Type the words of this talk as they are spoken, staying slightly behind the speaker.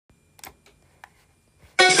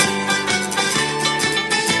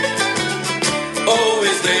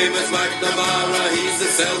McNamara, he's the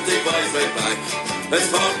Celtic boys right back. His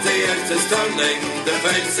 40 is turning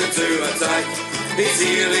defence into attack. He's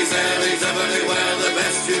here, he's there, he's everywhere, the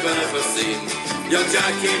best you've ever seen. Young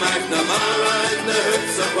Jackie McNamara in the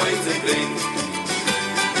hoops of white and green.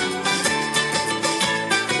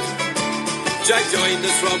 Jack joined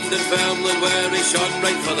us from Dunfermline where he shone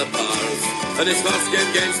right for the Pars. And his first game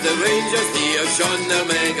against the Rangers, he outshone their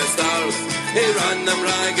mega stars. He ran them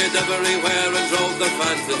ragged everywhere and drove their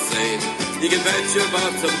fans insane. You can bet your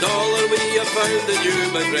bottom dollar we have found the new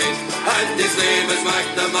McGrain. And his name is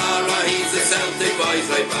McNamara, he's the Celtic boys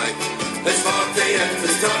right back. His 40th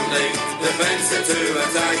is turning defence into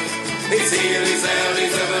attack. He's here, he's there,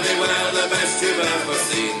 he's everywhere, the best you've ever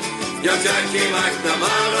seen. Young Jackie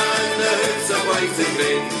McNamara in the hoops of white and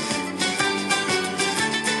green.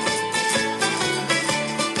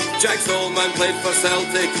 Jack's old man played for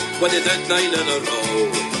Celtic when he did 9 in a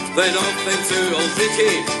row. Then off into Old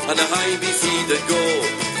Vicky and the high BC did go.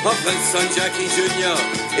 Of his son Jackie Jr,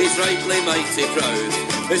 he's rightly mighty proud.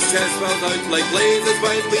 His chest swelled out like blazes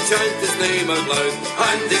when we chant his name out loud.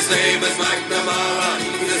 And his name is McNamara,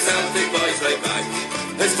 he's the Celtic boys right back.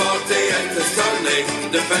 His 40th is turning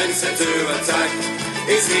defence into attack.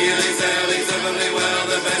 He's here, he's there, he's everywhere,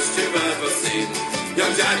 the best you've ever seen.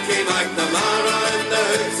 Young Jackie McNamara in the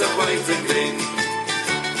hoops of white and green.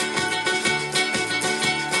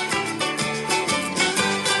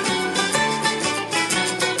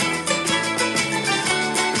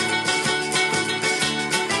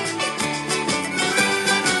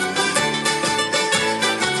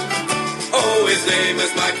 Oh, his name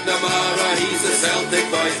is McNamara, he's the Celtic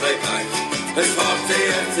boys right back. His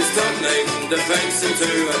 40th is turning defence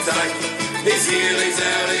into attack. He's here, he's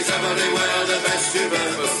there, he's everywhere, the best you've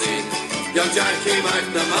ever seen. Young Jackie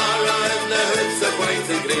McNamara in the hoops of white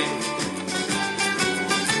and green.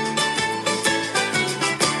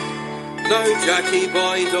 Now Jackie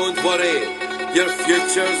boy, don't worry, your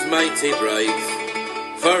future's mighty bright.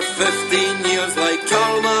 For 15 years like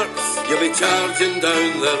Karl Marx, you'll be charging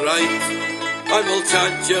down the right. And we'll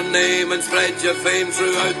chant your name and spread your fame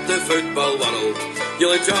throughout the football world.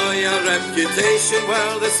 You'll enjoy a reputation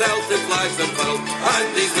where the Celtic flags unfurled.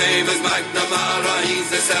 And his name is McNamara, he's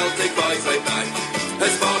the Celtic boys right back.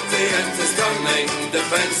 His 40th is turning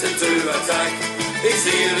defence into attack. He's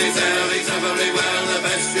here, he's there, he's everywhere, the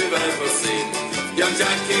best you've ever seen. Young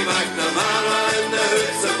Jackie McNamara in the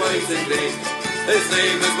hoops of white and green. His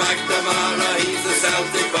name is McNamara, he's the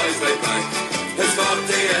Celtic boys right back. His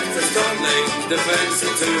 40th is turning defence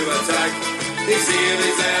into attack. He's here,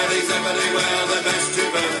 he's there, he's everywhere, the best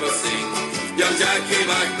you've ever seen. Young Jackie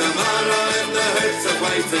McNamara in the hoops of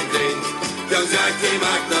white and green. Young Jackie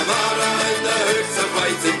McNamara in the hoops of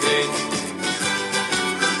white and green.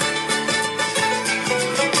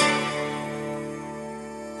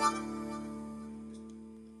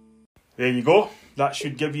 There you go. That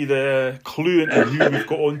should give you the clue into who we've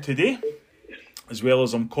got on today, as well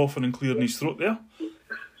as I'm coughing and clearing his throat there.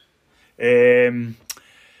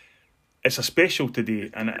 It's a special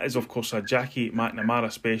today, and it is, of course, a Jackie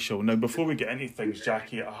McNamara special. Now, before we get into things,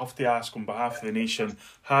 Jackie, I have to ask on behalf of the nation,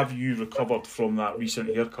 have you recovered from that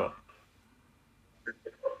recent haircut?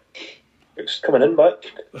 It's coming in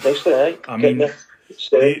back nicely, aye. I mean,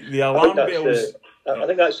 the alarm bells... I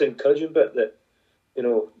think that's the encouraging bit, that, you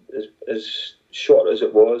know, as short as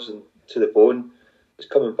it was and to the bone, it's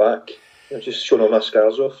coming back. I'm just showing all my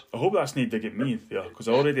scars off. I hope that's not to get me there, because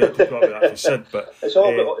I already had to talk about that to Sid. But it's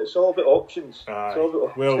all about options.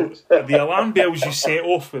 Well, the alarm bells you set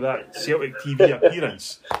off with that Celtic TV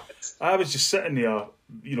appearance, I was just sitting there,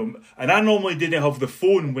 you know, and I normally didn't have the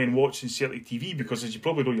phone when watching Celtic TV, because, as you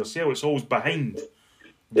probably know yourself, it's always behind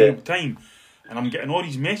the time, and I'm getting all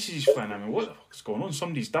these messages from him. I mean, what the fuck's going on?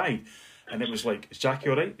 Somebody's died. And it was like, is Jackie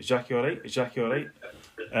all right? Is Jackie all right? Is Jackie all right?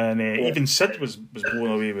 And even Sid was blown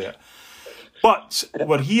away with it. But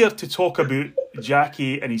we're here to talk about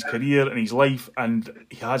Jackie and his career and his life, and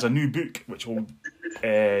he has a new book which will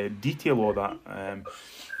detail all that.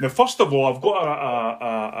 Now, first of all, I've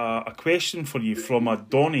got a question for you from a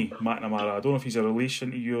Donny McNamara. I don't know if he's a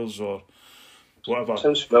relation to yours or whatever.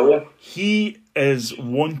 Sounds familiar. He is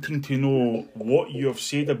wanting to know what you have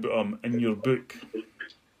said about him in your book.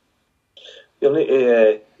 You'll need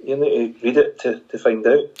to read it to find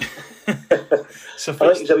out. So I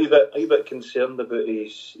think he's a wee bit concerned about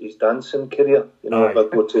his dancing career. You know, if I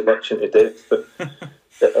go too much into depth, but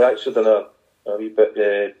I actually done a wee bit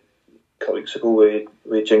a couple of weeks ago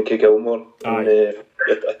with Jinky Gilmore, and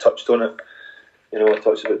I touched on it. You know, I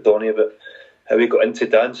talked about Donny, but how he got into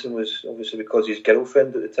dancing was obviously because his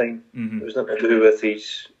girlfriend at the time. Mm-hmm. It was nothing to do with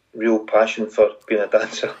his real passion for being a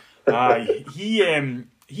dancer.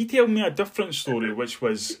 he told me a different story, which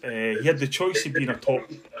was he had the choice of being a top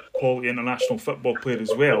quality international football player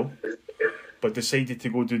as well, but decided to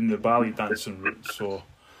go down the ballet dancing route. So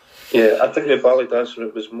yeah, I think the ballet dancing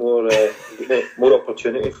route was more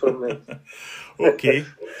opportunity for him then. Okay,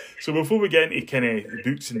 so before we get into kind of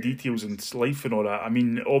books and details and life and all that, I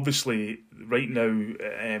mean, obviously, right now,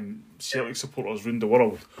 Celtic supporters around the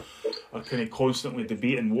world are kind of constantly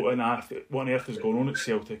debating what on earth is going on at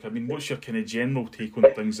Celtic. I mean, what's your kind of general take on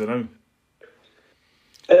things now?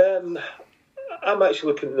 I'm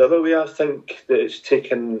actually looking the other way. I think that it's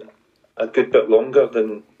taken a good bit longer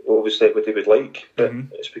than obviously everybody would like, but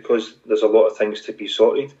it's because there's a lot of things to be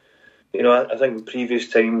sorted. You know, I think in previous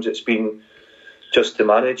times it's been just the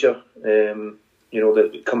manager,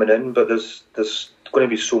 that coming in, but there's going to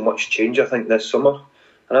be so much change, I think, this summer,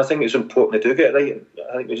 and I think it's important to do get it right.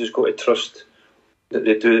 I think we just got to trust that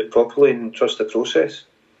they do it properly and trust the process.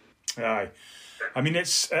 Aye, I mean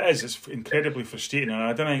it's incredibly frustrating, and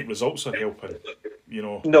I don't think results are helping. You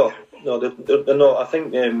know, no, they're not. I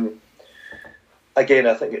think again,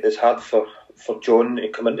 I think it's hard for John to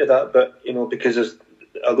come into that, but because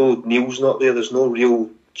although Neil's not there's no real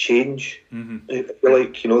change. I feel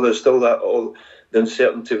like there's still that all the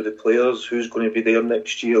uncertainty with the players, who's going to be there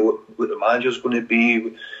next year, what the manager's going to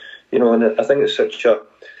be, and I think it's such a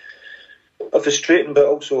frustrating but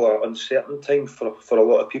also an uncertain time for a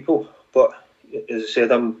lot of people. But as I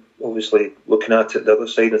said, I'm obviously looking at it the other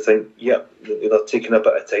side and think, yeah, they're taking a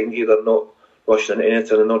bit of time here. They're not rushing into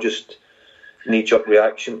anything, and not just knee-jerk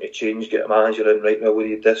reaction to change, get a manager in right now. We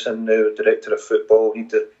need this in now, director of football,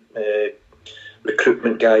 need the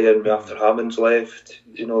recruitment guy in after Hammond's left.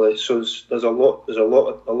 So there's a lot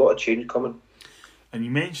of change coming. And you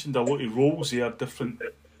mentioned a lot of roles there, different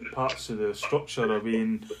parts of the structure. I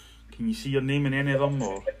mean, can you see your name in any of them,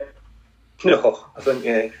 or? No, I think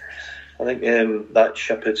that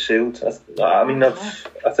ship had sailed.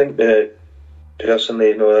 I think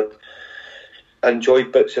personally, I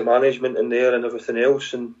enjoyed bits of management in there and everything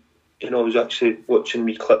else, and I was actually watching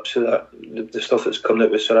me clips of that, the stuff that's coming out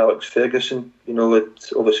with Sir Alex Ferguson. Had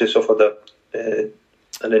obviously suffered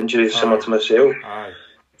an injury similar to myself. Aye.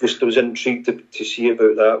 Just I was intrigued to see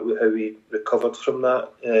about that, how he recovered from that.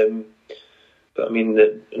 But I mean,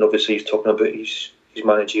 and obviously he's talking about his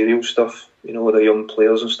managerial stuff, with the young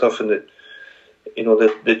players and stuff, and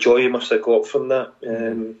the joy he must have got from that.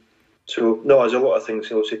 So no, there's a lot of things.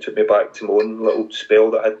 He also took me back to my own little spell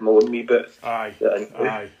that I'd my own wee bit.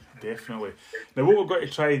 Aye. Definitely. Now, what we're going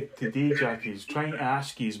to try today, Jackie, is trying to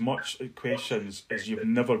ask you as much questions as you've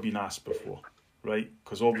never been asked before, right?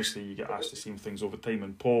 Because obviously you get asked the same things over time.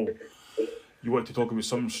 And Paul, you want to talk about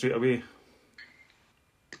something straight away?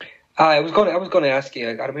 I was going to ask you.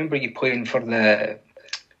 I remember you playing for when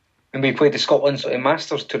we played the Scotland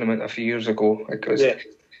Masters tournament a few years ago. Because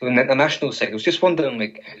on the national side, I was just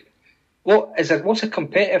wondering, what's the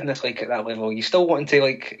competitiveness like at that level? Are you still wanting to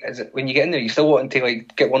is it when you get in there? You still wanting to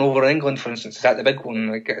get one over in England, for instance? Is that the big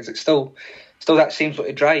one? Is it still that same sort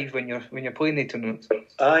of drive when you're playing the tournaments?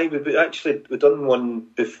 Aye, we done one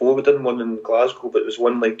before. We done one in Glasgow, but it was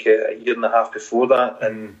one a year and a half before that,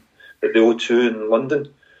 and at the O2 in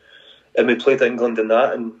London, and we played England in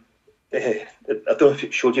that. And I don't know if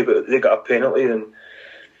it showed you, but they got a penalty and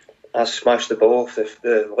I smashed the ball off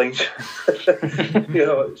the lines.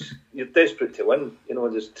 You're desperate to win.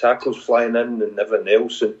 There's tackles flying in and everything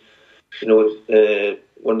else. And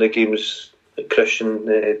one of the games,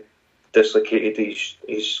 Christian dislocated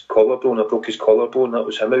his collarbone. I broke his collarbone. That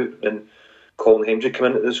was him out. And Colin Hendry came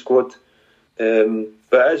into the squad.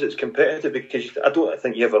 But it's competitive because I don't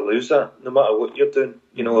think you ever lose that, no matter what you're doing.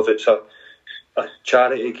 If it's a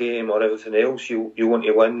charity game or everything else, you want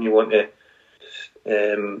to win. You want to.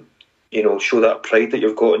 Show that pride that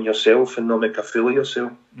you've got in yourself and not make a fool of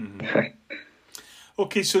yourself.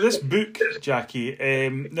 Okay, so this book, Jackie,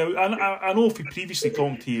 now I know if we previously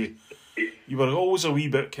talked to you, you were always a wee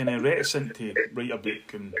bit kind of reticent to write a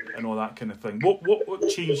book and all that kind of thing. What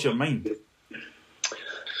changed your mind?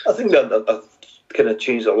 I think that I've kind of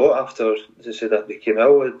changed a lot after, as I said, I became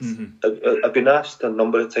ill. I've been asked a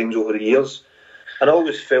number of times over the years, and I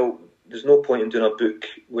always felt there's no point in doing a book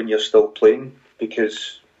when you're still playing,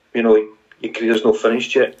 because your career's not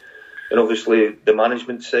finished yet. And obviously the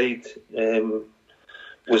management side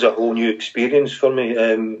was a whole new experience for me,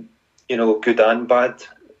 good and bad.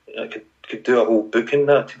 I could do a whole book in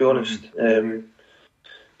that, to be honest.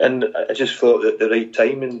 And I just thought at the right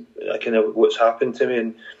time, and kind of what's happened to me,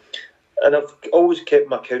 and I've always kept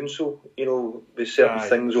my counsel, with certain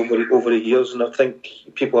things over the years, and I think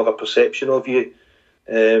people have a perception of you,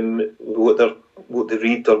 what they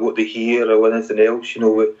read or what they hear or anything else,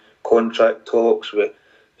 with contract talks, with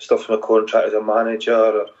stuff in my contract as a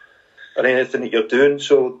manager or anything that you're doing.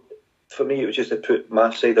 So for me, it was just to put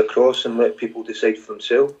my side across and let people decide for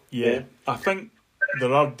themselves. Yeah, I think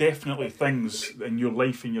there are definitely things in your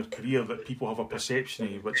life and your career that people have a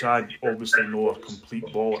perception of, which I obviously know are complete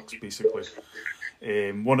bollocks, basically.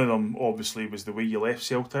 One of them, obviously, was the way you left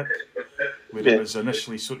Celtic, where it was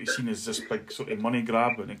initially sort of seen as this big sort of money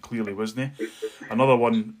grab, and it clearly wasn't. Another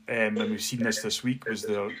one, and we've seen this week, was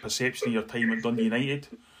the perception of your time at Dundee United,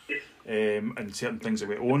 and certain things that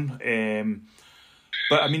went on.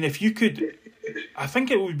 But, I mean, if you could, I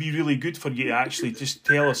think it would be really good for you to actually just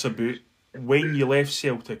tell us about when you left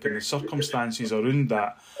Celtic and the circumstances around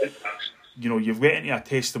that. You know, you've went into a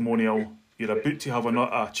testimonial, you're about to have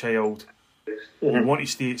a child, you want to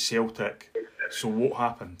stay at Celtic, so what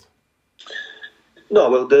happened? No,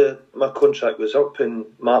 well, my contract was up and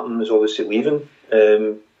Martin was obviously leaving.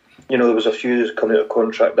 You know, there was a few coming out of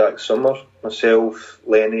contract that summer. Myself,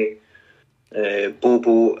 Lenny,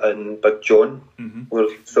 Bobo and Big John were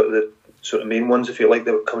sort of main ones, if you like.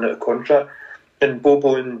 They were coming out of contract. And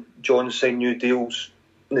Bobo and John signed new deals.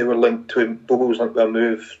 They were linked to him. Bobo was linked with a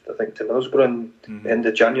move, I think, to Middlesbrough in the end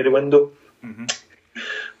of January window.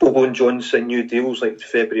 Bobo and John signed new deals like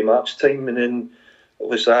February, March time, and then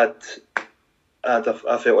obviously I felt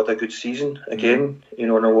I had a good season again, you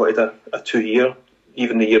know, and I wanted a 2-year,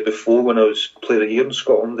 even the year before when I was player of the year in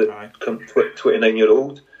Scotland at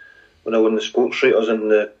 29-year-old, when I won the sports writers and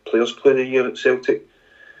the players player of the year at Celtic.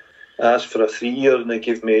 I asked for a 3-year and they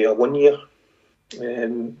gave me a 1-year,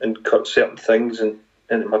 and cut certain things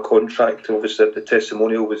into my contract. Obviously the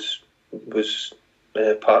testimonial was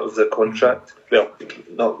part of the contract. Well,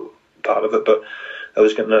 not part of it, but I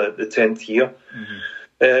was getting the 10th year.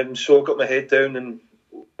 So I got my head down and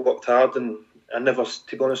worked hard, and I never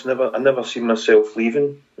seen myself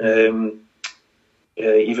leaving.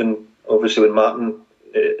 Even obviously when Martin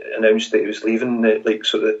announced that he was leaving, like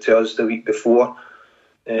sort of to us the week before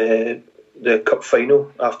the cup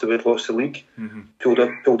final, after we'd lost the league, pulled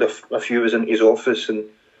a few of us into his office and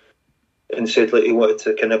said like he wanted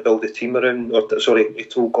to kind of build a team around, he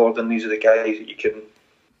told Gordon, these are the guys that you can,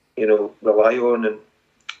 you know, rely on, and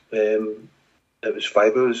it was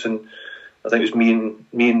 5 of us, and I think it was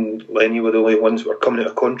me and Lenny were the only ones that were coming out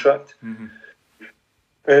of contract.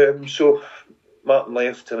 So Martin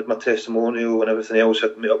left, I had my testimonial and everything else.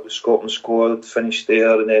 I'd met up with Scotland squad, finished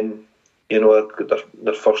there, and then, you know, I got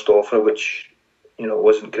their first offer, which, you know,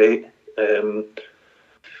 wasn't great. I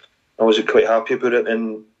wasn't quite happy about it,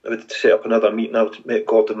 and I would set up another meeting. I met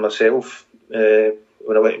Gordon myself. When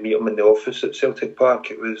I went to meet him in the office at Celtic Park,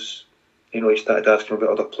 it was, you know, he started asking about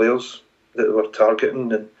other players that they were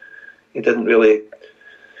targeting, and he didn't really.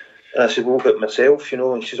 And I said, well, about myself, you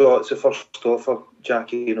know, and she says, oh, it's the first offer,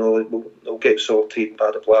 Jackie, you know, we'll get sorted,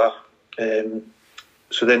 blah, blah, blah.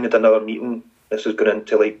 So then we had another meeting. This is going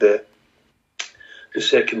into like the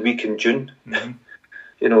second week in June.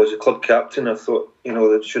 You know, as a club captain, I thought, you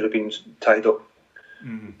know, that should have been tied up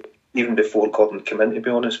even before Gordon came in, to be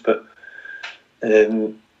honest. But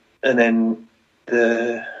and then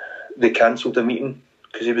they cancelled the meeting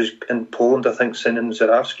because he was in Poland, I think, signing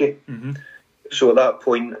Zarawski. So at that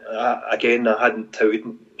point, I hadn't touted,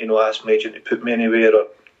 you know, asked my agent to put me anywhere or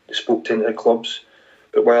spoke to any of the clubs.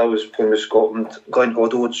 But while I was playing with Scotland, Glenn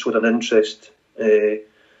Hoddle had showed an interest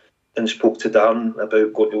and spoke to Darren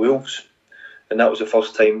about going to Wolves. And that was the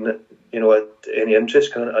first time that, you know, I had any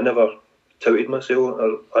interest. I never touted myself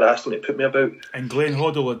or asked him to put me about. And Glenn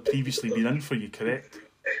Hoddle had previously been in for you, correct?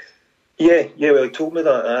 Yeah, well, he told me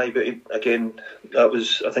that, but I think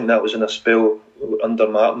that was in a spell under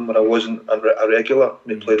Martin where I wasn't a regular.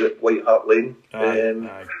 We played at White Hart Lane, and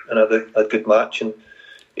I had a good match, and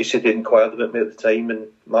he said he inquired about me at the time, and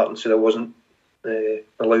Martin said I wasn't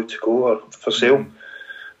allowed to go or for sale,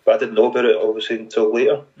 but I didn't know about it obviously until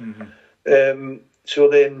later. So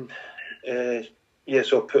then,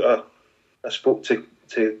 so I spoke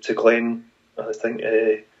to Glenn, I think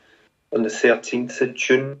on the 13th of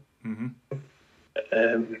June.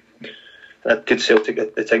 I'd give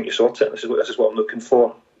Celtic the time to sort it. This is what I'm looking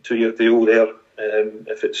for. 2-year deal there.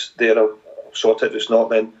 If it's there, I'll sort it. If it's not,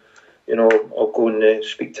 then, you know, I'll go and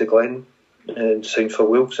speak to Glenn and sign for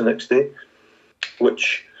Wolves the next day.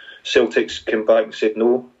 Which Celtics came back and said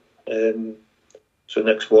no. So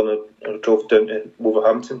next morning I drove down to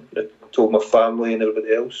Wolverhampton. I told my family and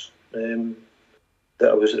everybody else that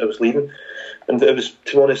I was leaving, and it was,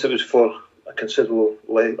 to be honest, it was for a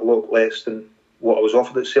lot less than what I was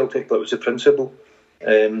offered at Celtic, but it was the principle.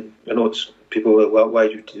 I know it's people are like, well, why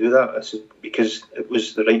did you do that? I said, because it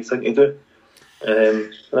was the right thing to do.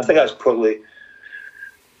 And I think that's probably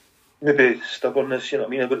maybe stubbornness, you know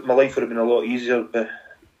what I mean? My life would have been a lot easier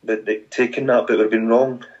taken that, but we've been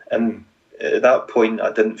wrong. And at that point,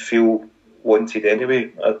 I didn't feel wanted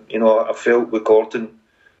anyway. I felt with Gordon,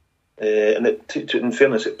 and in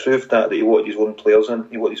fairness, it proved that he wanted his own players in,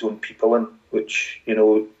 he wanted his own people in, which,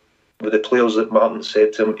 with the players that Martin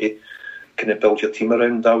said to him to kind of build your team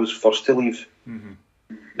around, I was first to leave. Mm-hmm.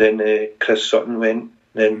 Then Chris Sutton went,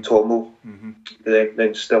 then Tomo,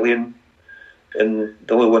 then Stillian, and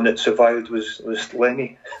the only one that survived was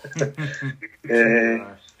Lenny at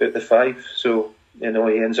the 5. So he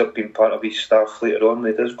ends up being part of his staff later on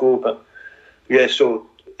when he does go. But yeah, so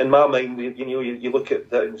in my mind, you look at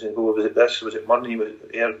things and go, was it this? Was it money? Was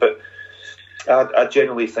it air? But I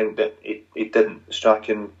generally think that he didn't.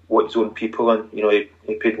 Strachan want his own people in.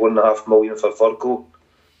 He paid $1.5 million for Virgo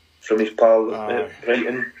from his pal at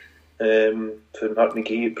Brighton, for Mark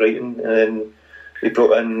McGee at Brighton, and then he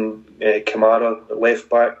brought in Kamara at left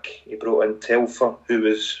back. He brought in Telfer, who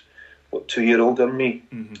was 2 years older than me,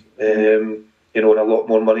 and a lot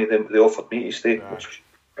more money than they offered me to stay, which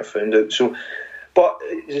I found out. So, but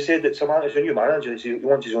as I said, it's a new manager. He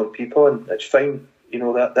wants his own people, and it's fine.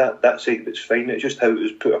 That side of it's fine. It's just how it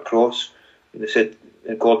was put across. And they said,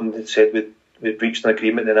 Gordon had said we'd reached an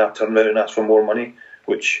agreement, and I turned around and asked for more money,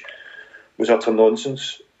 which was utter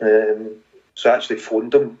nonsense. So I actually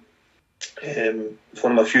phoned him.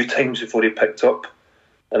 Phoned him a few times before he picked up,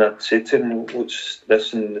 and I said to him, "What's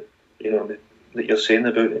this?" And that you're saying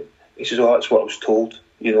about it. He says, "Oh, that's what I was told.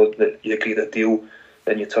 That you agreed a deal,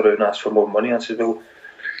 then you turn around and ask for more money." I said, "Well,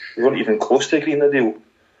 we weren't even close to agreeing a deal."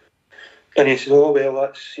 And he says, "Oh well,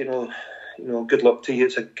 that's good luck to you.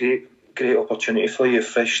 It's a great opportunity for you,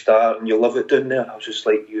 fresh start, and you'll love it down there." I was just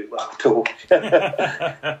like, "You lapdog."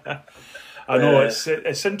 I know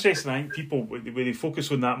it's interesting. I think people, when they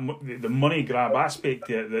focus on that the money grab aspect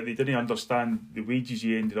there, that they didn't understand the wages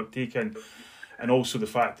you ended up taking, and also the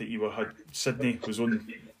fact that had Sydney was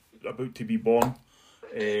about to be born.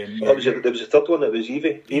 There was a third one. It was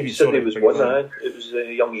Evie. Sydney was one. It was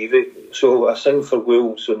young Evie. So I signed for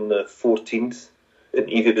Wolves on the 14th, and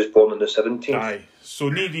Evie was born on the 17th. Aye. So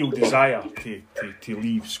no real desire to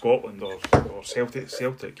leave Scotland or Celtic,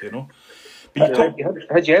 But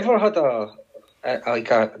had you ever had a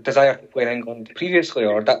desire to play in England previously,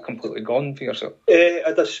 or had that completely gone for yourself?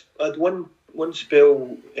 I'd one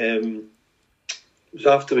spell. It was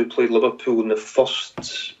after we played Liverpool, and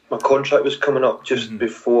my contract was coming up just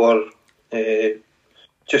before,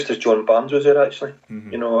 just as John Barnes was there actually.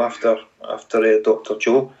 After Dr.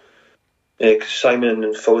 Joe, because Simon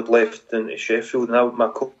and Phil had left into Sheffield,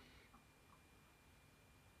 and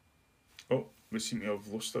we seem to have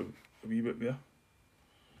lost a wee bit there.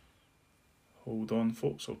 Hold on,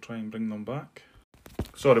 folks. I'll try and bring them back.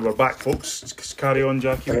 Sorry, we're back, folks. Just carry on,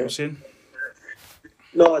 Jackie. What you were saying?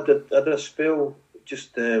 No, I did a spell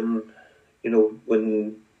just when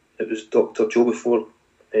it was Dr. Joe before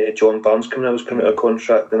John Barnes coming. I was coming out of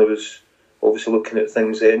contract, and I was obviously looking at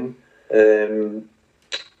things then. And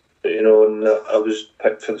I was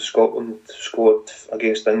picked for the Scotland squad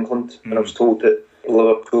against England, and I was told that the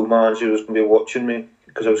Liverpool manager was going to be watching me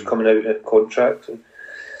because I was coming out of contract, and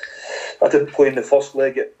I didn't play in the first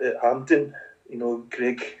leg at Hampden.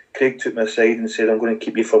 Craig took me aside and said, "I'm going to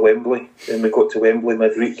keep you for Wembley." And we got to Wembley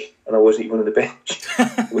midweek, and I wasn't even on the bench,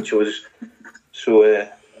 which was so. I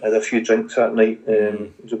had a few drinks that night. I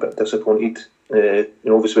was a bit disappointed.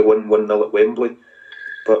 Obviously we won 1-0 at Wembley,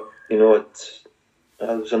 but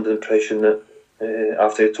I was under the impression that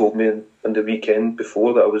after he told me on the weekend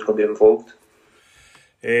before that I was going to be involved.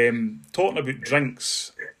 Talking about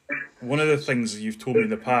drinks, one of the things that you've told me in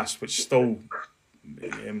the past, which still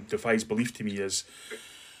defies belief to me, is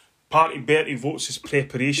part of Bertie Vogts'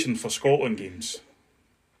 preparation for Scotland games.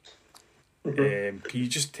 Can you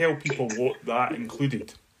just tell people what that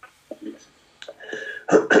included?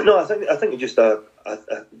 No, I think it's just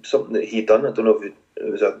something that he done. I don't know if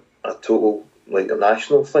it was a total a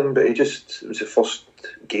national thing, but it was the first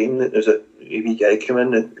game that there was a wee guy came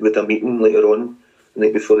in with a meeting later on the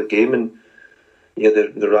night before the game, and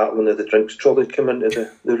the rattling of the drinks trolley came into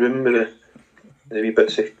the room with the wee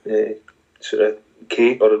bits of sort of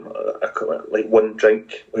cake or one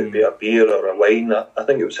drink, would be a beer or a wine. I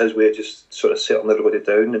think it was his way of just sort of settling everybody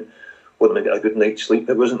down and wanting to get a good night's sleep.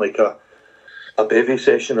 It wasn't like a bevy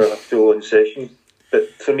session or a full-on session. But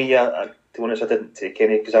for me, to be honest, I didn't take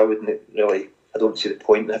any because I don't see the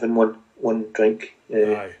point in having one drink,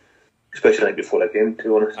 especially like before a game, to be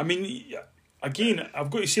honest. I mean, again, I've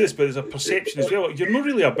got to say this, but there's a perception as well. You're not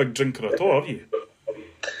really a big drinker at all, are you?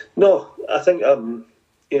 No, I think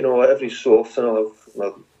every so often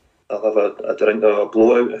I'll have a drink or a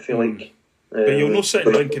blowout, I feel like. But you'll not sit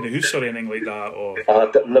and drink in the house or anything like that, or I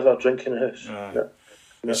never drink in the house. No.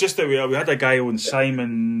 It's just that we had a guy on,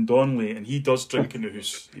 Simon Donnelly, and he does drink in the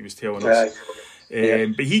house, he was telling us.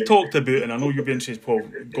 But he talked about, and I know you'll be interested, Paul,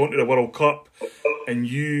 going to the World Cup, and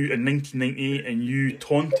you, in 1998, and you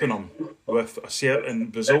taunting him with a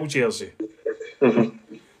certain Brazil jersey.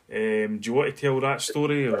 Mm-hmm. Do you want to tell that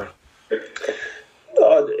story? Or?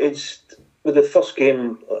 It's with the first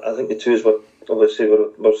game. I think the twos were obviously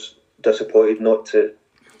were disappointed not to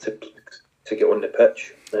get on the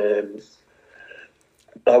pitch.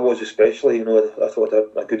 I was especially, I thought I had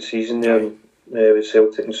a good season there with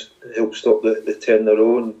Celtic and helped stop the 10 in a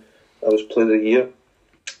row, and I was Player of the Year.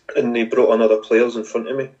 And they brought on other players in front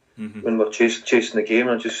of me when we were chasing the game.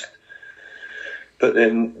 But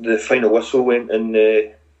then the final whistle went, and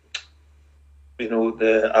I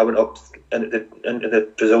went up into the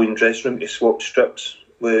Brazilian dressing room to swap strips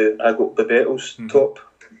where I got Bebeto's top.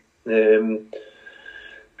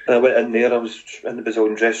 I went in there, I was in the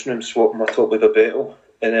Brazilian dressing room swapping my top with Bebeto,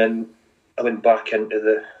 and then I went back into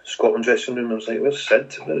the Scotland dressing room and I was like, where's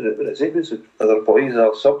Sid? Where is he? Where's the other boys,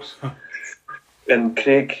 our subs? And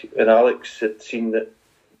Craig and Alex had seen that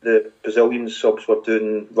the Brazilian subs were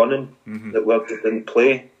doing running, that didn't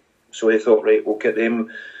play, so they thought, right, we'll get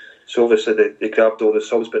them. So obviously they grabbed all the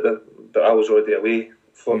subs, but I was already away,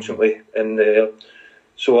 fortunately, and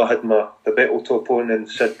so I had my Bebeto top on, and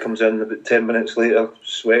Sid comes in about 10 minutes later,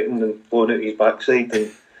 sweating and blowing out his backside, and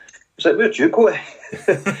I was like, where'd you go? and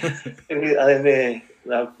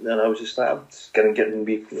I was just like, I'm just getting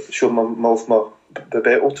me, showing my mouth my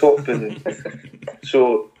Bebeto top, and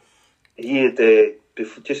so he had,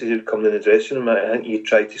 just as he would come in the dressing room, I think he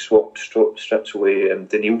tried to swap strips away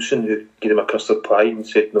Danielson, who gave him a custard pie and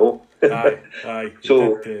said no. Aye.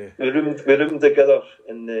 So we roomed together,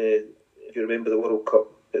 and if you remember the World Cup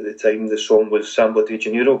at the time, the song was Samba de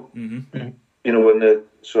Janeiro.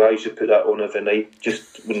 So I used to put that on every night,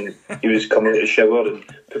 just when he was coming out of the shower, and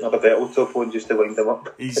put my Bebeto top on just to wind him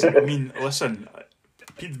up. Listen,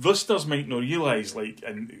 listeners might not realise,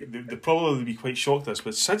 and they probably be quite shocked at this,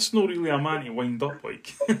 but Sid's not really a man to wind up,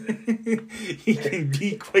 he can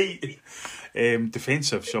be quite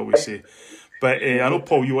defensive, shall we say. But I know,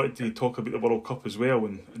 Paul, you wanted to talk about the World Cup as well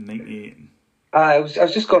in 98. I was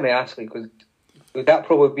just going to ask, would that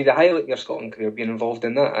probably be the highlight of your Scotland career, being involved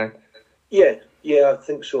in that? Yeah, I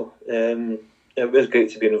think so. It was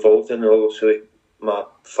great to be involved in it. Obviously, my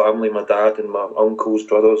family, my dad and my uncles,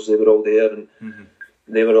 brothers, they were all there, and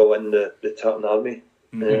they were all in the Tartan Army.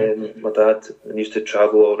 My dad used to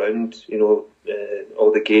travel all around,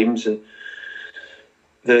 all the games, and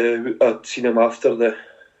I'd seen him after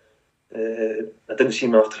I didn't see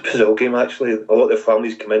him after the Brazil game, actually. A lot of the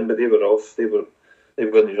families come in, but they were off. They weren't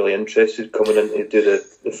really interested coming in to do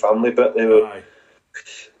the family bit. I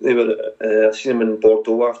seen him in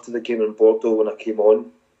Bordeaux after the game in Bordeaux when I came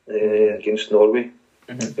on against Norway.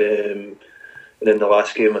 And then the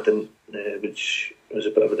last game I didn't, which was a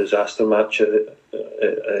bit of a disaster match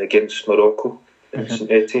against Morocco in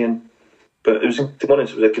St Etienne. But it was, to be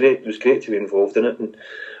honest, it was great to be involved in it, and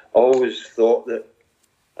I always thought that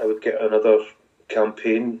I would get another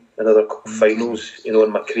campaign, another finals.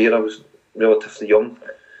 In my career, I was relatively young.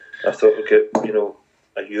 I thought we'd get,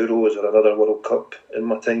 a Euros or another World Cup in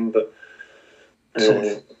my time. But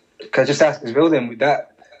can I just ask as well then, would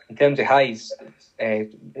that, in terms of highs,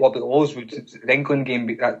 what about lows? Would the England game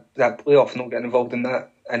be that playoff, not getting involved in that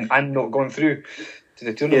and not going through to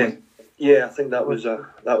the tournament? Yeah, I think that was a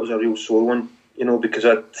real sore one. Because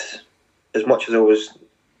as much as I was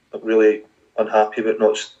really unhappy about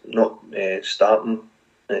not starting,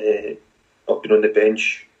 up on the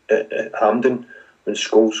bench at Hampden when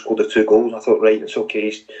Scholes scored the 2 goals, I thought, right, it's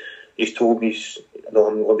okay. He's told me I'm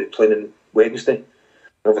going to be playing on Wednesday.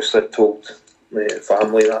 Obviously, I told my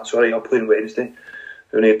family that's all right, I'll play on Wednesday.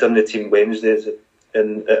 When I've done the team Wednesdays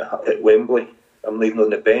at Wembley, I'm leaving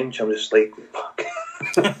on the bench. I'm just like, fuck.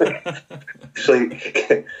 It's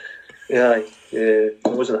like, I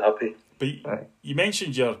wasn't happy. But you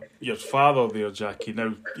mentioned your father there, Jackie.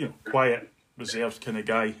 Now, quiet, reserved kind of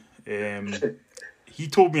guy. He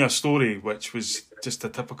told me a story which was just a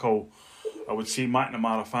typical, I would say,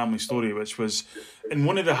 McNamara family story, which was in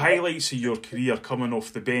one of the highlights of your career, coming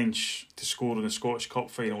off the bench to score in the Scottish Cup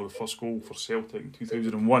final, the first goal for Celtic in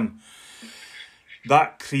 2001.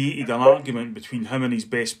 That created an argument between him and his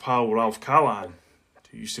best pal, Ralph Callahan,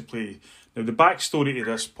 who used to play. Now, the backstory to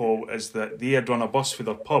this, Paul, is that they had run a bus for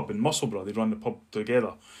their pub in Musselburgh. They'd run the pub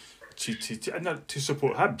together to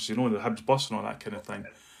support Hibs, the Hibs bus and all that kind of thing.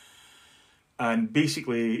 And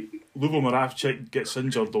basically, Lubo Moravcik gets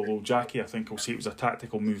injured, although Jackie, I think, will say it was a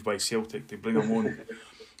tactical move by Celtic to bring him on.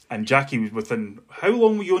 And Jackie was within... How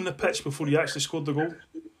long were you on the pitch before you actually scored the goal?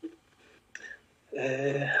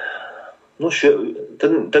 Not sure.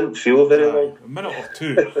 Didn't feel very long. A minute or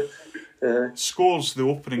two. Scores the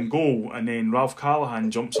opening goal, and then Ralph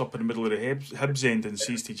Callaghan jumps up in the middle of the Hibs end and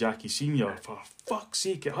says to Jackie Senior, "For fuck's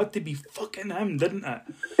sake, it had to be fucking him, didn't it?"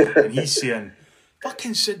 And he's saying,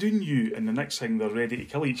 "Fucking Sidoon, you!" And the next thing, they're ready to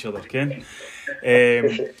kill each other, Ken.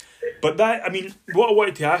 But that, I mean, what I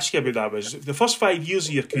wanted to ask you about that was the first 5 years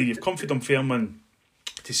of your career, you've come from Dunfermline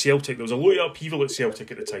to Celtic. There was a lot of upheaval at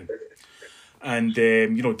Celtic at the time. And,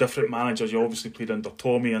 different managers. You obviously played under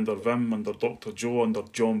Tommy, under Vim, under Dr. Joe, under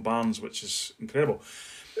John Barnes, which is incredible.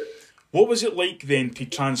 What was it like then to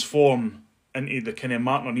transform into the kind of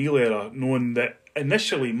Martin O'Neill era, knowing that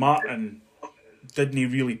initially Martin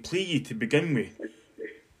didn't really play you to begin with?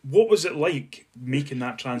 What was it like making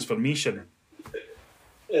that transformation?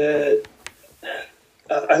 Again,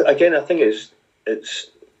 I think it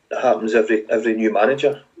happens every new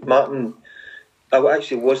manager. Martin, I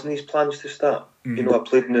actually wasn't his plans to start. I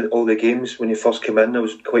played in all the games when he first came in. I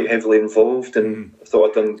was quite heavily involved, and I thought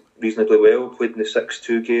I'd done reasonably well. Played in the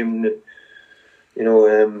 6-2 game, and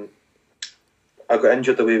I got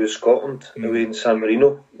injured away with Scotland, away in San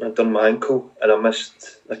Marino. I'd done my ankle, and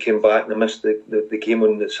I came back and I missed the game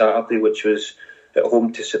on the Saturday, which was at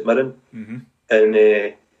home to St Mirren, and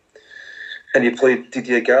he played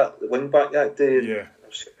Didier Gat, the wing back that day. Yeah. I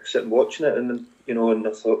was sitting watching it, and and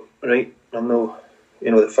I thought, right, I'm no,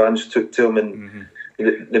 the fans took to him, and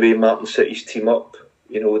the way Martin set his team up,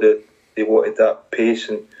 they wanted that pace,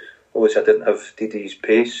 and obviously I didn't have Didier's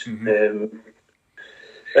pace. And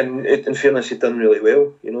in fairness, he'd done really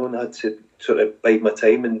well, and I had to sort of bide my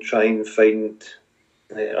time and try and find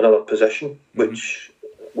another position, which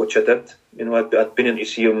I did. I'd been in to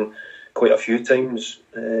see him quite a few times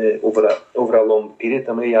over a long period.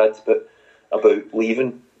 I mean, he had about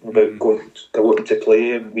leaving, about going to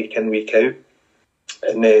play week in, week out,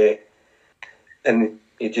 and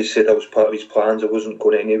he just said I was part of his plans. I wasn't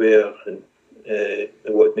going anywhere, and he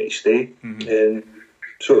wanted me to stay. And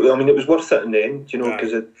so, I mean, it was worth it in the end,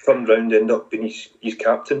 because it turned round, ended up being his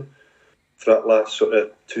captain for that last sort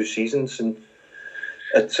of 2 seasons, and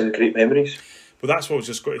had some great memories. Well, that's what I was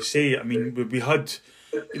just going to say. I mean, we had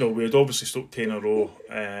obviously stopped 10 in a row,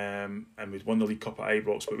 and we'd won the League Cup at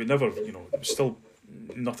Ibrox, but we never, it was still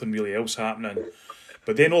nothing really else happening.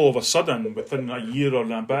 But then all of a sudden, within a year or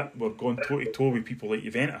a bit, we're going toe-to-toe with people like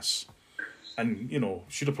Juventus. And,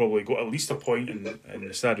 should have probably got at least a point in the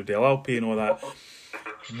Stadio dell'Alpi and all that.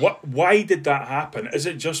 Why did that happen? Is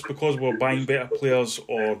it just because we're buying better players,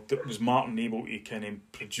 or was Martin able to kind of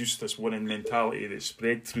produce this winning mentality that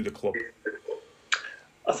spread through the club?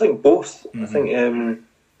 I think both. I think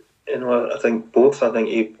I think both. I think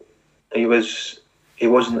he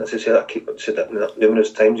wasn't, as I said, I said that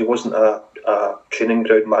numerous times. He wasn't a training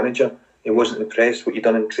ground manager. He wasn't impressed what he'd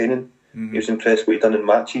done in training. He was impressed what he'd done in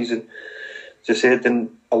matches, and as I said,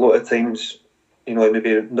 then a lot of times,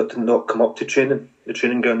 maybe not come up to training. The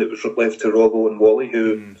training ground that was left to Robbo and Wally,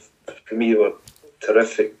 who for me were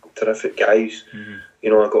terrific guys. I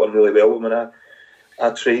got on really well with them, and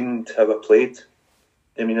I trained how I played.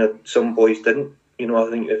 I mean, some boys didn't. I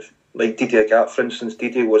think if, like Didier Gat, for instance,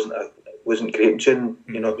 Didier wasn't great in training.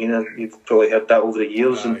 I mean, you've probably heard that over the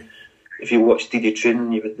years. Aye. And if you watch Didier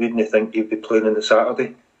training, you wouldn't think he'd be playing on the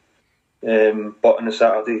Saturday. But on the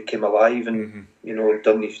Saturday, he came alive and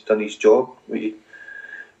done his job.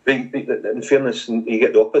 In fairness, you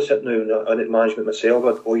get the opposite now. I'm in management myself. I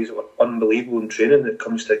had boys that were unbelievable in training. It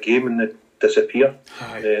comes to a game and they disappear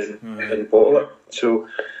and bottle it. So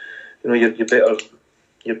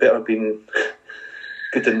you're better being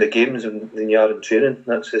good in the games than you are in training.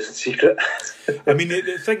 That's the secret. I mean,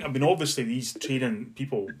 the thing. I mean, obviously, these training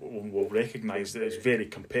people will recognise that it's very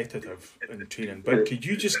competitive in training. But could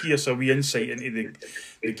you just give us a wee insight into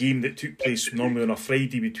the game that took place normally on a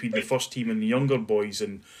Friday between the first team and the younger boys,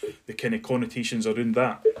 and the kind of connotations around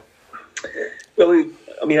that? Well,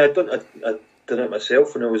 I mean, I done it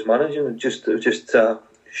myself when I was managing. It was just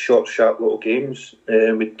short, sharp little games.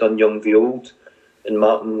 We'd done young v old. And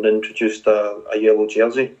Martin introduced a yellow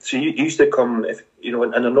jersey. So you used to come, in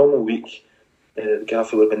a normal week, the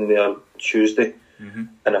gaffer would have been there Tuesday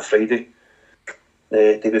and a Friday,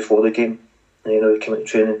 day before the game. He came out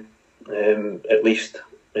training, at least,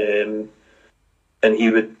 and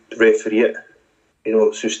he would referee it.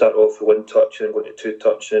 So start off with 1 touch and then go to 2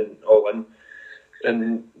 touch and all in.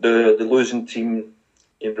 And the losing team,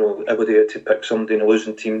 everybody had to pick somebody in the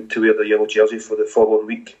losing team to wear the yellow jersey for the following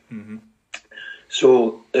week.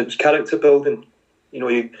 So it was character building.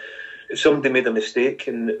 If somebody made a mistake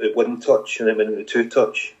in at 1 touch and then went into 2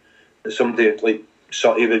 touch, somebody like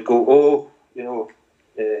Sutty would go,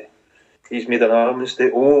 he's made an arm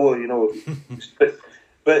mistake. Oh, you know.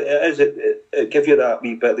 But it gives you that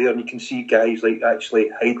wee bit there, and you can see guys like actually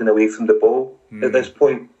hiding away from the ball at this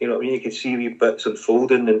point. You know what I mean? You can see wee bits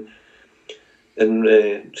unfolding,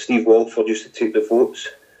 and Steve Walford used to take the votes,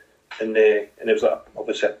 and it was like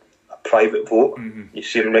obviously a private vote. You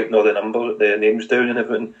see him writing all the names down and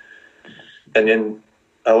everything, and then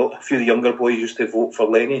a few of the younger boys used to vote for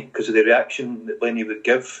Lenny because of the reaction that Lenny would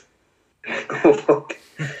give. You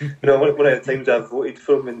know, one of the times I voted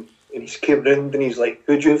for him, and he's came round and he's like,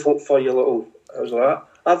 "Who'd you vote for, you little?" I was like,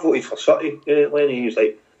 "I voted for Sutty, Lenny." He was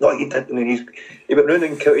like, "No, you didn't." And he went round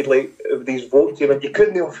and counted like these votes. He went, "You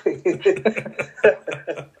couldn't have."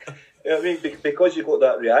 You know what I mean? Because you got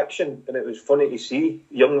that reaction, and it was funny to see.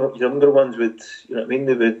 Younger ones would, you know what I mean?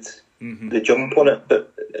 They would they jump on it.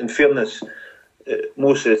 But in fairness,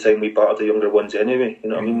 most of the time we battered the younger ones anyway. You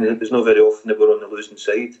know what I mean? There's not very often they were on the losing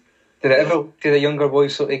side. Did the younger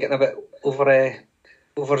boys sort of getting a bit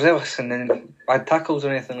overzealous and then bad tackles or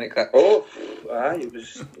anything like that? Oh, aye, it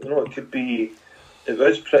was. You know, it could be. It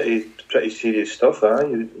was pretty serious stuff. Aye,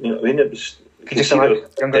 you know what I mean? It was. Could you just imagine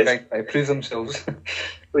younger guys try to prove themselves?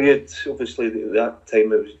 Well, you had obviously at that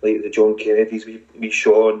time it was like the John Kennedys, we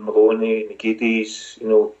Sean Maloney, McGeady's, you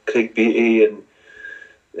know, Craig Beattie and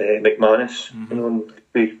McManus. You know, and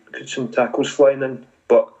we had some tackles flying in,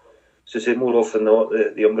 but as I say, more often than not,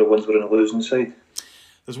 the younger ones were on the losing side.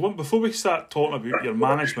 There's one, before we start talking about your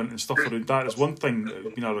management and stuff around that, there's one thing that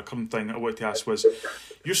has been a recurring thing that I wanted to ask was,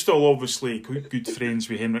 you're still obviously good friends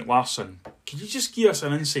with Henrik Larsson. Can you just give us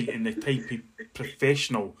an insight in the type of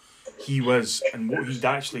professional he was and what he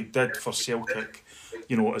actually did for Celtic,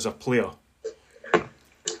 you know, as a player?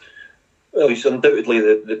 Well, he's undoubtedly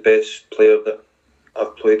the best player that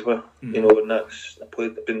I've played with. You know, and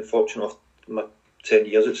I've been fortunate of my 10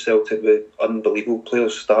 years at Celtic with unbelievable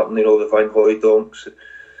players starting, you know, the Van Hooijdonks,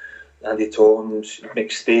 Andy Toms,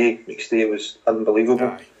 McStay was unbelievable.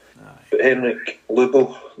 Aye. But Henrik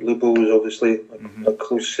Lubo was obviously a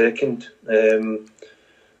close second.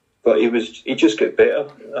 But he just got better.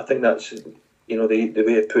 I think that's, you know, the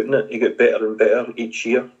way of putting it. He got better and better each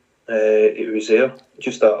year. He was there.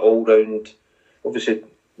 Just that all round. Obviously,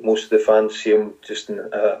 most of the fans see him just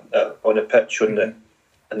on a pitch in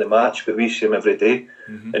the match, but we see him every day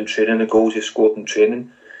in training. The goals he scored in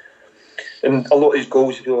training, and a lot of his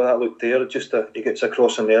goals, if you know that look there, just he gets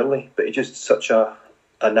across them early. But he just such a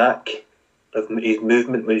knack of his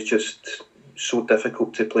movement was just so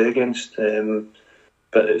difficult to play against.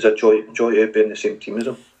 But it was a joy to be in the same team as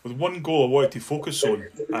him. With one goal I wanted to focus on,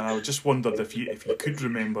 and I just wondered if you could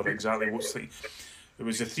remember exactly what's the. It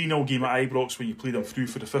was the 3-0 game at Ibrox when you played him through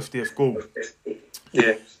for the 50th goal.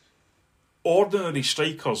 Yeah. Ordinary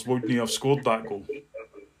strikers wouldn't have scored that goal.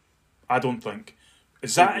 I don't think.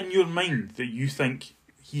 Is that in your mind that you think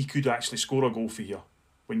he could actually score a goal for you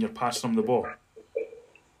when you're passing him the ball?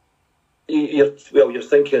 You're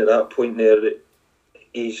thinking at that point there that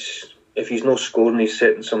if he's not scoring, he's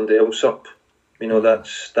setting somebody else up. You know,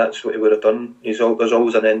 that's what he would have done. There's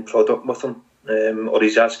always an end product with him, or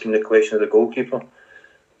he's asking the question of the goalkeeper.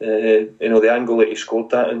 You know, the angle that he scored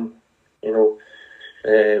that in, you know,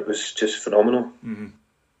 it was just phenomenal.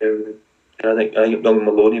 And I think young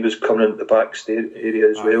Maloney was coming into the back area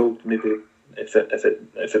as well. Maybe if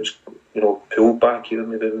it was, you know, pulled back, he would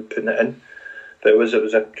maybe been putting it in. But it was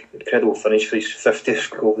an incredible finish for his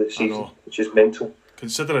 50th goal of the season, which is mental.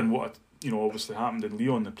 Considering what, you know, obviously happened in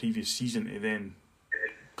Lyon the previous season, to then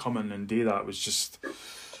come in and do that was just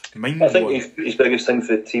mind-blowing. I think his biggest thing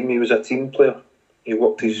for the team, he was a team player. He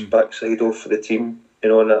worked his backside off for the team, you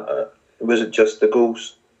know, and it wasn't just the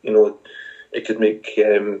goals. You know, it could make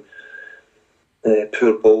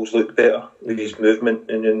poor balls look better with his movement,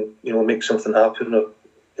 and then, you know, make something happen, or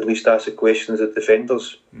at least ask the questions of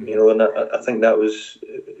defenders. You know, and I think that was,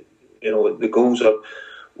 you know, the goals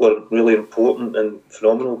were really important and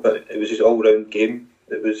phenomenal, but it was his all-round game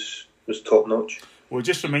that was top notch. Well,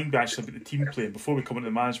 just remind me actually about the team play before we come into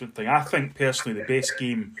the management thing. I think personally the best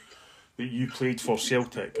game that you played for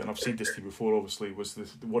Celtic, and I've said this to you before obviously, was the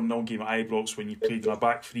 1-0 game at Ibrox when you played in a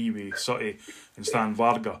back three with Sutty and Stan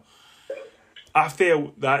Varga. I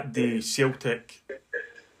felt that day Celtic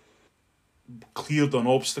cleared an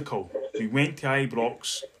obstacle. We went to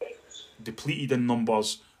Ibrox, depleted in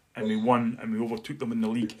numbers, and we won and we overtook them in the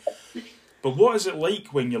league. But what is it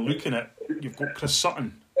like when you're looking at, you've got Chris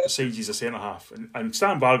Sutton beside you as a centre-half, and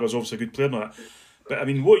Stan Varga's obviously a good player now. But I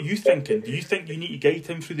mean, what are you thinking? Do you think you need to guide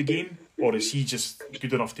him through the game, or is he just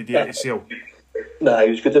good enough to do it himself? Nah,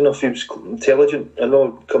 he was good enough. He was intelligent. I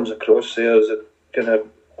know it comes across there as a kind of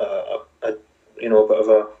a bit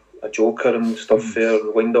of a joker and stuff there,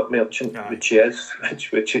 and wind-up merchant, which he is,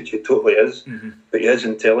 which he totally is. But he is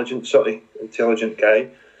intelligent, sort of intelligent guy.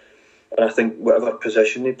 And I think whatever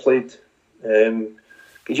position he played,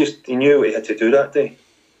 he knew what he had to do that day.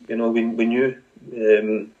 We knew.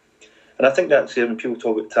 And I think that's when people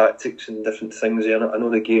talk about tactics and different things. I know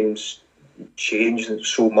the game's changed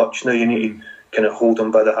so much now. You need to kind of hold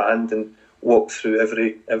him by the hand and walk through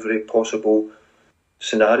every possible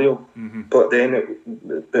scenario. But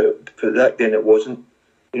back then it wasn't.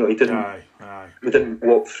 He didn't. We didn't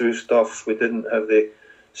walk through stuff. We didn't have the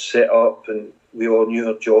set up, and we all knew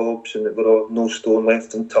our jobs, and we were all no stone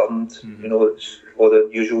left unturned. It's all the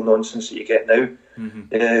usual nonsense that you get now.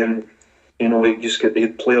 You just get the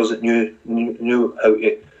players that knew how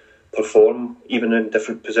to perform, even in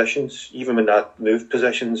different positions. Even when I moved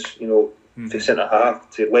positions, to centre half,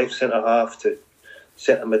 to left centre half, to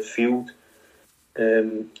centre midfield,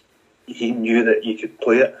 he knew that you could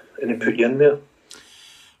play it, and he put you in there.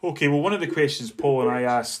 Okay, well, one of the questions Paul and I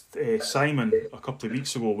asked Simon a couple of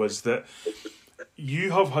weeks ago was that you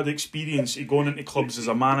have had experience of going into clubs as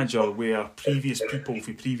a manager where previous people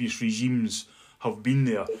for previous regimes have been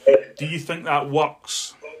there. Do you think that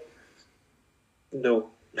works? No.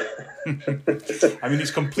 I mean, it's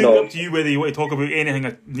completely up to you whether you want to talk about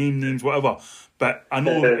anything, names, whatever. But I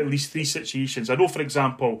know at least 3 situations. I know, for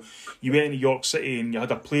example, you went into York City and you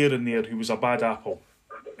had a player in there who was a bad apple.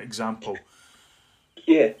 Example.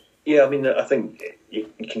 Yeah. I mean, I think you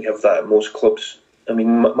can have that at most clubs. I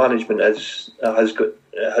mean, management has got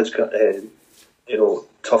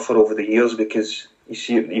tougher over the years, because you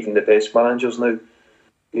see it, even the best managers now.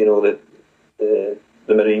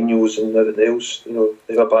 The Mourinhos and everything else.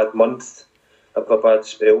 They have a bad month, have a bad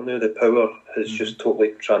spell now. The power has just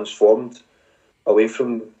totally transformed away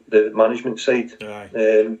from the management side.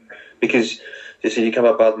 Because you see, you can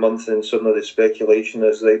have a bad month, and suddenly the speculation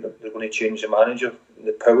is like they're going to change the manager.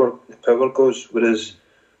 The power goes. Whereas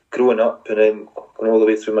growing up and then going all the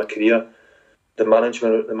way through my career, the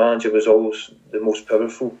manager was always the most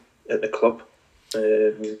powerful at the club.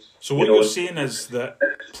 So what you're saying is that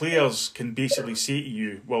players can basically say to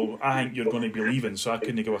you, well, I think you're going to be leaving, so I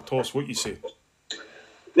couldn't give a toss what you say.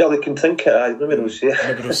 Yeah, they can think it. Maybe they'll say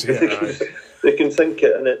it. They can think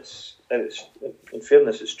it, and it's in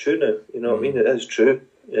fairness, it's true now. You know what I mean? It is true.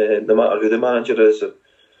 No matter who the manager is,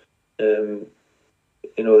 they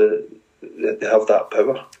have that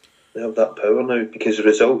power. They have that power now, because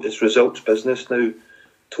it's results business now,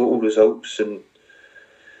 total results, and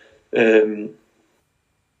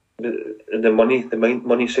the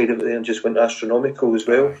money side of it then just went astronomical as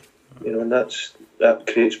well. And that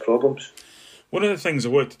creates problems. One of the things I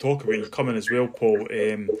wanted to talk about, you come in as well, Paul,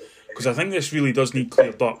 because I think this really does need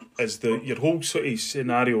cleared up, is your whole sort of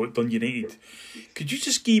scenario at Dundee United. Could you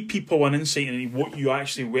just give people an insight into what you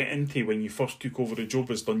actually went into when you first took over the job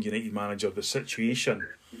as Dundee United manager, the situation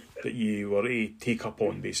that you were to take up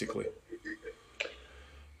on, basically?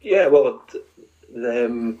 Yeah, well,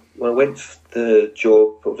 when I went for the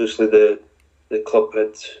job, obviously the club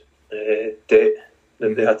had debt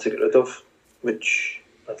that they had to get rid of, which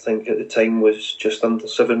I think at the time was just under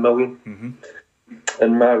 7 million.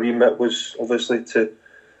 And my remit was obviously to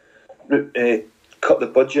cut the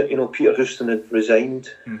budget. Peter Houston had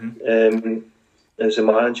resigned as a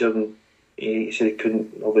manager, and he said he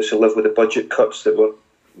couldn't obviously live with the budget cuts that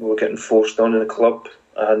were getting forced on in the club,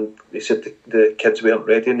 and they said the kids weren't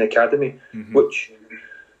ready in the academy, which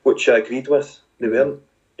I agreed with. They weren't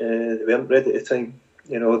ready at the time.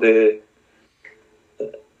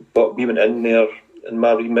 But we went in there, and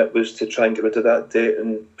my remit was to try and get rid of that debt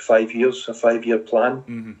in 5 years, a 5-year plan,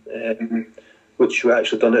 which we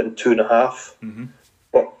actually done it in 2.5.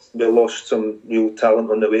 But we lost some real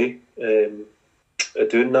talent on the way at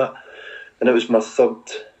doing that, and it was my third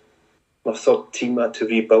team I had to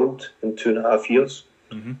rebuild in 2.5 years.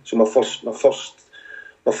 So my first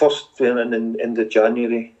went in end of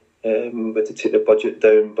January, we had to take the budget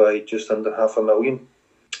down by just under $500,000.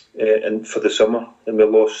 And for the summer, and we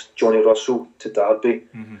lost Johnny Russell to Derby.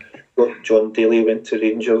 John Daly went to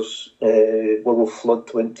Rangers. Willow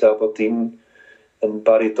Flood went to Aberdeen, and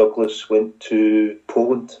Barry Douglas went to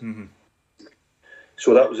Poland.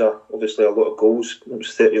 So that was obviously a lot of goals. It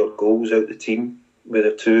was 30 odd goals out of the team with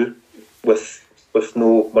the two, with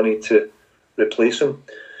no money to replace them.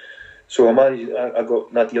 So I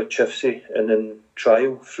got Nadir Chifsey in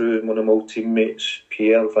trial through one of my old teammates,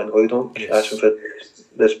 Pierre Van Hooydonk. Asked him for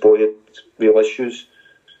this boy had real issues,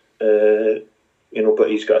 but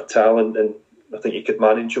he's got a talent, and I think you could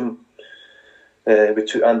manage him. We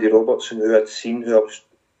took Andy Robertson, who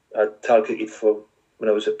I'd targeted for when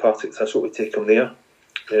I was at Partick Thistle, to take him there.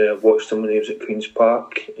 Watched him when he was at Queen's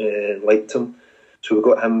Park, liked him. So we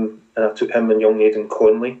got him, and I took him and young Aidan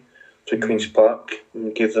Conley to Queen's Park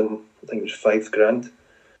and gave them, I think it was $5,000.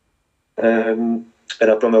 And I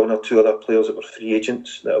brought in 1 or 2 other players that were free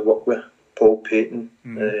agents that I worked with. Paul Payton,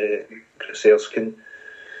 Chris Erskine,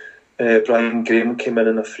 Brian Graham came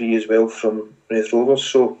in a free as well from Raith Rovers.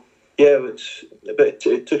 So yeah,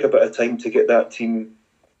 it took a bit of time to get that team,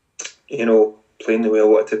 playing the way I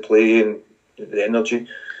wanted to play and the energy.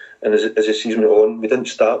 And as the season went on, we didn't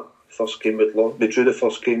start the first game. We drew the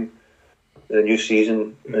first game of the new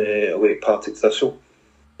season away at Partick Thistle.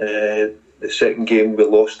 The second game we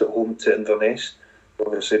lost at home to Inverness.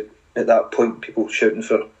 Obviously, at that point, people shouting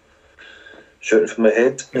for my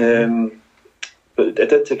head. But it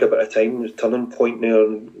did take a bit of time. There was a turning point there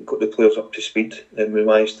and got the players up to speed. And we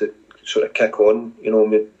managed to sort of kick on. We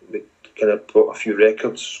kind of brought a few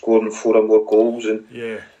records, scoring 4 or more goals. And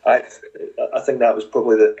I think that was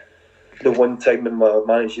probably the one time in my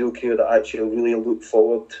managerial career that I actually really looked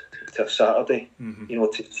forward to a Saturday.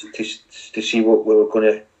 To see what we were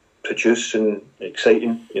going to produce, and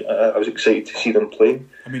exciting. I was excited to see them playing.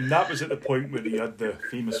 I mean, that was at the point where he had the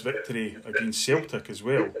famous victory against Celtic as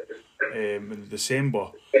well in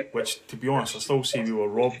December, which, to be honest, I still say we were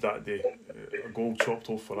robbed that day. A goal chopped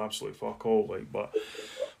off for absolutely fuck all. But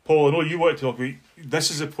Paul, I know you wanted to talk about.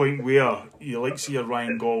 This is a point where you like to see a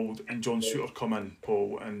Ryan Gauld and John Souttar come in,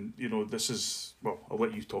 Paul, and this is, well, I'll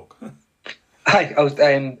let you talk. Hi, I was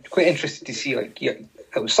quite interested to see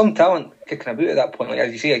it was some talent kicking about at that point.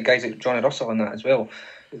 As you say, guys like Johnny Russell and that as well,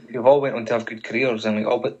 who've all went on to have good careers, and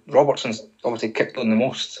but Robertson's obviously kicked on the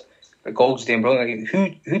most. But Gould's doing brilliant.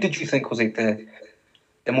 Who did you think was the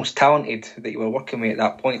most talented that you were working with at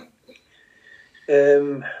that point?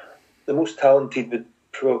 The most talented would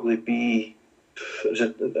probably be, it was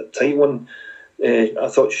a tight one. I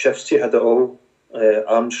thought Shifty had it all.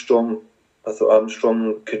 Armstrong, I thought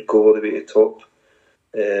Armstrong could go all the way to top.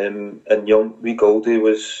 And young wee Goldie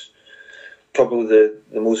was probably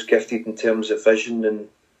the most gifted in terms of vision and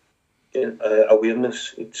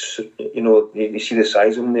awareness. It's you see the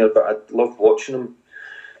size of him there, but I love watching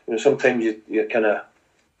him. Sometimes you're kind of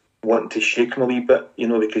wanting to shake him a wee bit,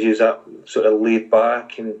 because he's that sort of laid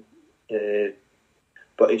back and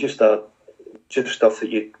but he just stuff that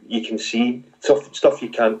you can see, stuff you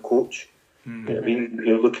can't coach. You know what I mean?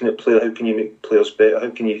 You're looking at players. How can you make players better? How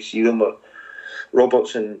can you see them? Or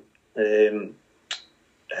Robertson had,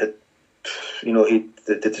 he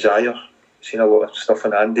the desire. Seen a lot of stuff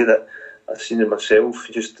in Andy that I've seen in myself.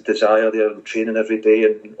 Just the desire there, and training every day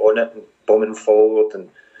and on it and bombing forward and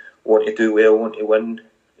want to do well, want to win,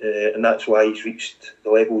 and that's why he's reached the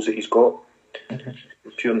levels that he's got.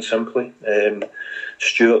 Pure and simply.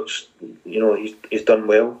 Stuart's, he's done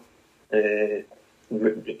well. He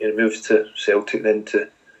moved to Celtic, then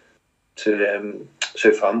to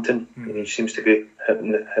Southampton, and he seems to be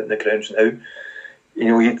hitting the grounds now.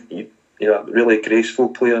 A really graceful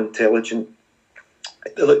player, intelligent.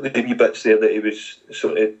 The wee bits there that he was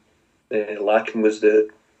sort of lacking was the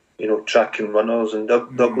tracking runners and the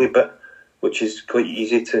ugly bit, which is quite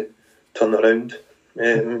easy to turn around.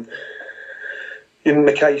 Even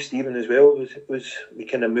Mackay Stephen as well was we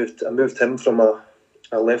kind of moved. I moved him from a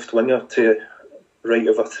left winger to right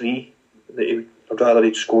of a 3. I'd rather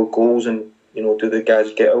he'd score goals and do the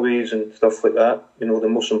guys' getaways and stuff like that. The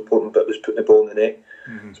most important bit was putting the ball in the net.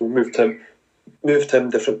 So we moved him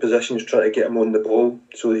different positions, trying to get him on the ball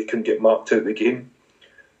so he couldn't get marked out of the game.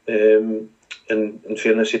 And in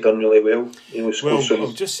fairness, he done really well.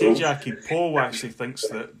 I'll just say, Jackie, Paul actually thinks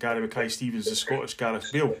that Gary Mackay-Stevens is the Scottish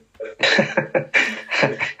Gareth Bale.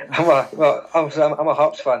 I'm a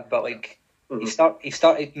Hearts fan, but he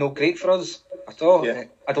started no great for us at all. Yeah.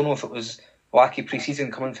 I don't know if it was wacky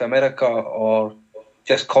pre-season coming to America or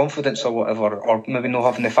just confidence or whatever, or maybe not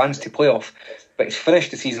having the fans to play off. But he's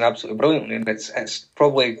finished the season absolutely brilliantly, and it's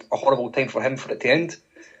probably a horrible time for him for it to end.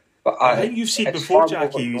 But I think you've said before,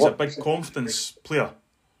 Jackie, he's a big confidence player,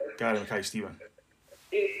 Gary Mackay-Steven.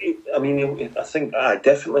 I think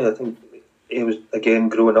definitely. I think he was, again,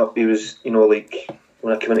 growing up, he was, when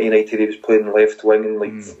I came into United, he was playing left wing, and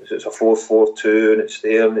it's a 4-4-2, and it's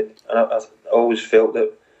there, and I always felt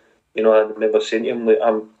that, I remember saying to him,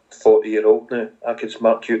 I'm 40-year-old now, I could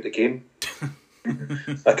mark you out the game.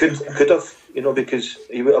 I could have, because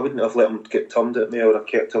I wouldn't have let him get turned at me, or I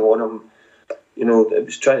kept him on him. It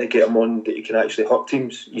was trying to get him on that he can actually hurt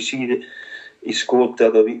teams. You see that he scored the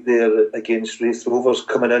other week there against Raith Rovers,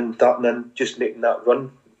 coming in, darting in, just making that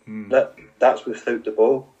run. That's without the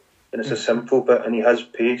ball. and it's a simple bit, and he has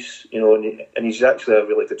pace, you know, and he's actually a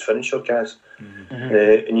really good finisher, Gaz.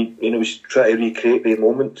 And you know, he's trying to recreate the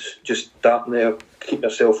moment, just starting there, keep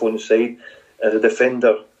yourself on side. As a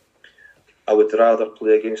defender, I would rather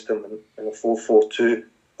play against him in a 4-4-2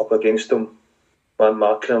 up against him, man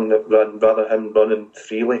marking him, rather him running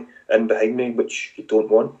freely in behind me, which you don't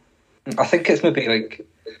want. I think it's maybe like,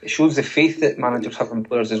 it shows the faith that managers have in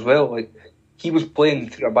players as well. Like, he was playing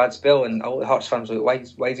through a bad spell, and a lot of Hearts fans were like,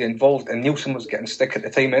 why is he involved? And Nielsen was getting stick at the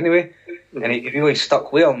time anyway, and he really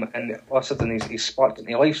stuck with him, and all of a sudden he's sparked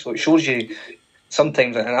into life. So it shows you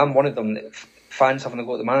sometimes, and I'm one of them, that fans having to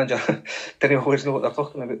go at the manager didn't always know what they're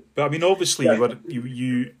talking about. But I mean, obviously,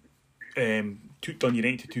 you took Dun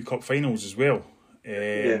United to 2 cup finals as well.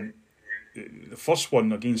 The first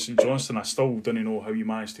one against St Johnstone, I still don't know how you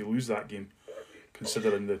managed to lose that game,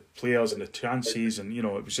 considering the players and the chances, and you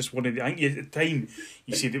know, it was just one of the. I think at the time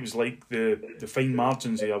you said it was like the fine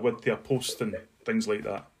margins there with their post and things like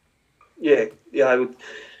that. Yeah. I would.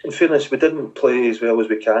 In fairness, we didn't play as well as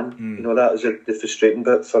we can. You know, that is the frustrating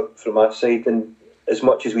bit from our side. And as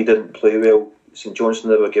much as we didn't play well, St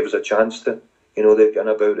Johnstone never gave us a chance to. You know, they're getting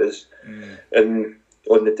about us, and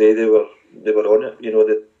on the day they were on it. You know,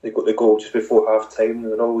 they got the goal just before half time. They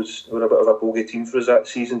were a bit of a bogey team for us that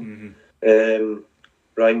season.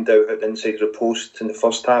 Ryan Dow hit inside the post in the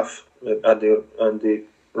first half, Andy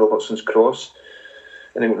Robertson's cross,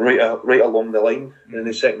 and it went right along the line. And in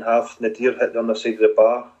the second half, Nadir hit the underside of the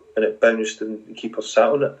bar, and it bounced, and the keeper sat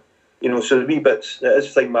on it. You know, so the wee bits, it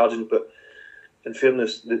is fine margins, but in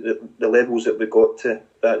fairness, the levels that we got to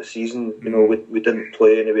that season, you know, we didn't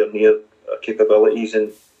play anywhere near our capabilities,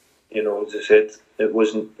 and you know, as I said, it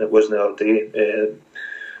wasn't our day.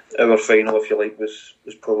 Our final, if you like, was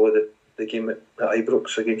probably the game at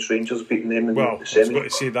Ibrox against Rangers, beating them in the semi. I was going to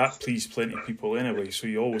say that pleased plenty of people anyway, so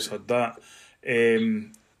you always had that.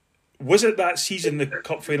 Was it that season, the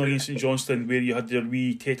cup final against St Johnstone, where you had your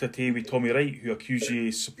wee tete-a-tete with Tommy Wright, who accused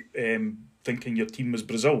you thinking your team was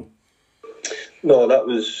Brazil? No, that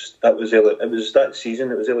was early. It was that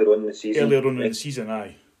season. It was earlier on in the season. Earlier on in the season,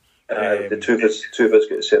 aye. The two of us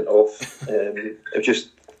got sent off. It was just,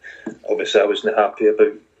 obviously I wasn't happy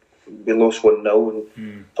about. We lost 1-0,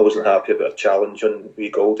 and I wasn't happy about a challenge on wee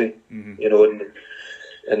Goldie. You know,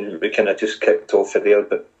 and we kind of just kicked off of there.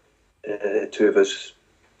 But the two of us,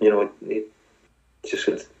 you know, just,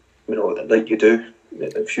 you know, like you do,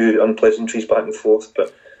 a few unpleasantries back and forth.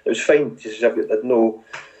 But it was fine.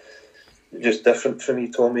 Just different for me,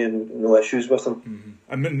 Tommy, and no issues with him.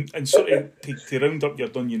 And sort of to round up your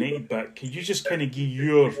Dun United bit, can you just kind of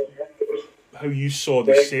give how you saw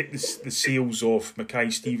the sales of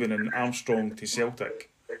Mackay, Stephen and Armstrong to Celtic?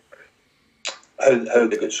 How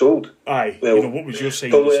they got sold? Aye, well, you know, what was your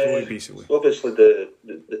side of the story, basically? Obviously,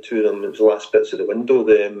 the two of them, it was the last bits of the window.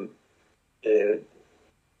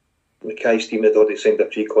 Mackay, Stephen had already signed a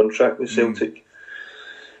pre-contract with Celtic.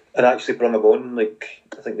 And I actually brought him on, like,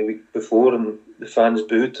 I think the week before, and the fans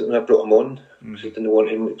booed, and I brought him on because I didn't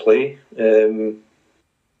want him to play.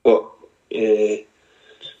 But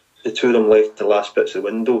the two of them left the last bits of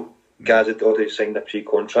the window. Gaz had already signed a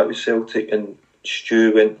pre-contract with Celtic, and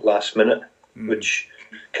Stu went last minute, which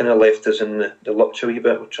kind of left us in the lurch a wee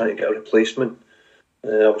bit. We're trying to get a replacement.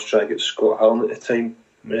 I was trying to get Scott Allen at the time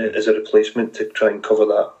as a replacement to try and cover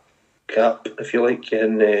that gap, if you like,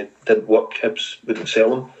 and didn't work. Hibs wouldn't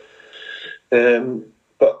sell him.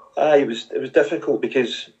 But it was difficult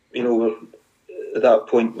because, you know, at that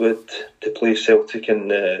point we had to play Celtic in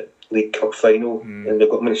the League Cup final, and we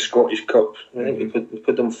got them in the Scottish Cup. I think we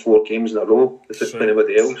put them 4 games in a row without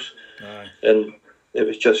anybody else. And it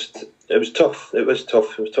was tough. It was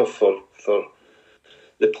tough. It was tough for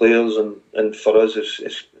the players and for us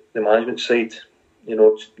as the management side. You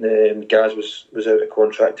know, Gaz was out of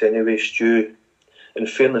contract anyway. Stu, in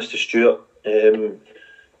fairness to Stuart, you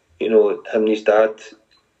know, him and his dad,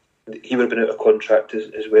 he would have been out of contract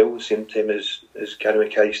as well, the same time as Gary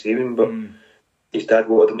Mackay-Stephen, but his dad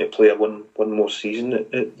wanted him to play one more season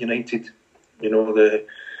at United. You know,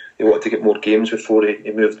 he wanted to get more games before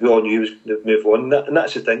he moved. We all knew they'd move on, and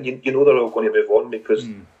that's the thing. You know they're all going to move on because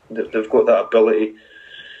they've got that ability.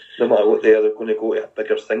 No matter what they're going to go to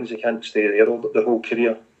bigger things. They can't stay there their whole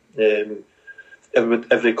career.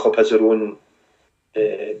 Every club has their own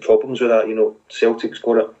problems with that. You know, Celtic's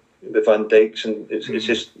got it with Van Dijk's, and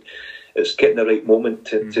it's getting the right moment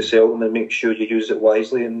to sell them and make sure you use it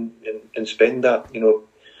wisely and spend that. You know,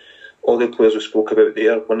 all the players we spoke about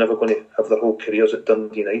there, we're never going to have their whole careers at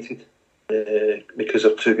Dundee United because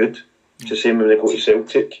they're too good. It's the same when they go to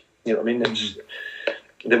Celtic. You know what I mean?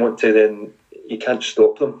 They want to then. You can't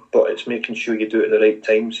stop them, but it's making sure you do it at the right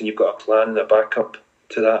times and you've got a plan and a backup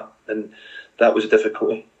to that, and that was a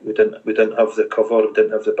difficulty. We didn't have the cover, we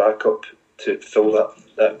didn't have the backup to fill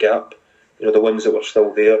that gap. The ones that were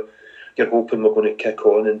still there, you're hoping we're going to kick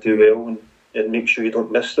on and do well and make sure you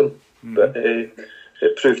don't miss them. But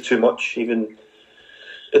it proved too much. Even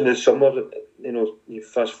in the summer, you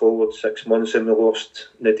fast forward 6 months and we lost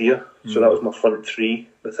Nadir, so that was my front three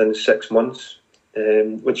within 6 months,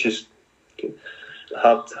 which is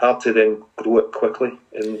hard to then grow it quickly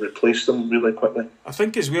and replace them really quickly. I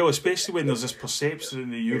think as well, especially when there's this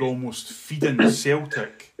perception that you're almost feeding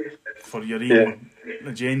Celtic for your own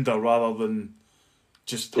agenda rather than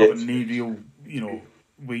just having no real,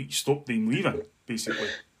 stop them leaving, basically.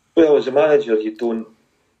 Well, as a manager, you don't.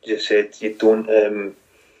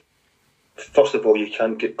 First of all, you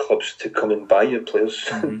can't get clubs to come and buy your players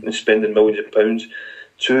and spending millions of pounds.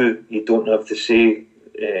 Two, you don't have the say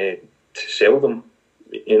to sell them.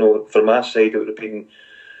 From my side, it would have been,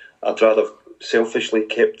 I'd rather selfishly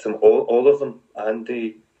kept them, all of them,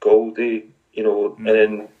 Andy, Goldie, and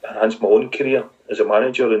then enhance my own career as a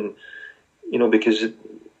manager. And, because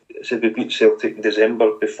we beat Celtic in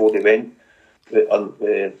December before they went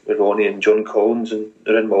with Ronnie and John Collins, and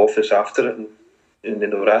they're in my office after it, and they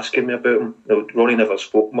were asking me about him. Ronnie never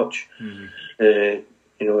spoke much. I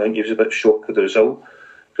think he was a bit shocked with the result.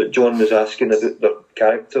 But John was asking about their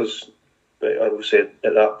characters. But obviously, at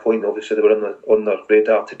that point, they were on their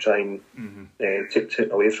radar to try and take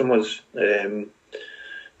it away from us.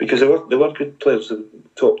 Because they were good players,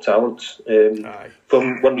 top talents.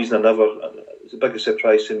 For one reason or another, the biggest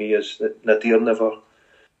surprise to me is that Nadir never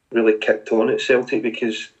really kicked on at Celtic,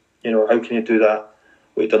 because, how can you do that,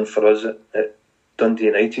 what he done for us at Dundee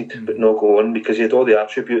United, but not go on, because he had all the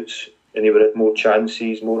attributes and he would have more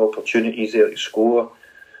chances, more opportunities there to score,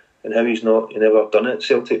 and how he never done it at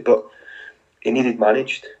Celtic. But he needed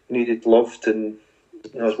managed, he needed loved, and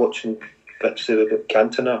I was watching bits there about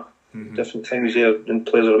Cantona, different things there, and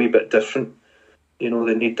players are a wee bit different. They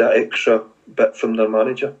need that extra bit from their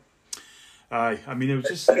manager. Aye, I mean, it was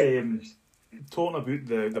just talking about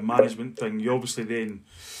the management thing. You obviously then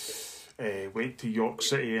went to York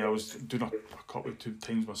City. I was doing a couple of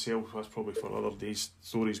times myself. That's probably for other days'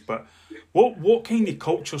 stories. But what kind of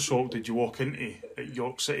culture shock did you walk into at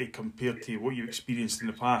York City compared to what you experienced in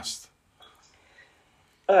the past?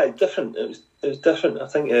 Different. It was different. I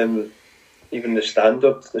think even the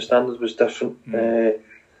standard was different.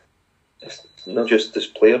 It's not just this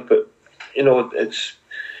player, but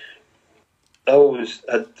I always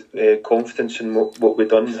had confidence in what we'd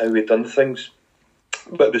done, how we'd done things.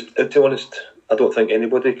 But to be honest, I don't think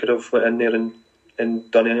anybody could have went in there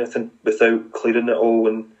and done anything without clearing it all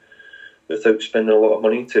and without spending a lot of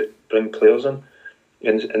money to bring players in,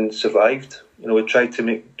 and survived. We tried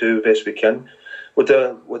to do the best we can.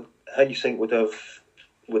 How you think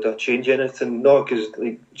would I change anything? No, because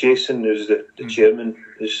Jason, who's the chairman,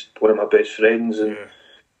 is one of my best friends, and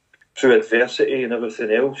through adversity and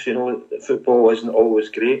everything else, football isn't always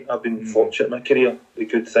great. I've been fortunate in my career with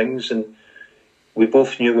good things, and we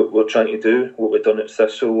both knew what we were trying to do, what we'd done at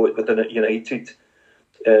Thistle, what we'd done at United,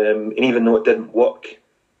 and even though it didn't work,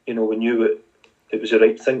 we knew it was the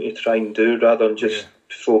right thing to try and do, rather than just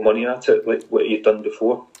throw money at it like what he'd done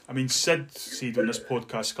before. I mean, Sid said on this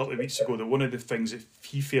podcast a couple of weeks ago that one of the things that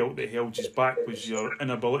he felt that held you back was your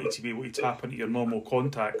inability to be able to tap into your normal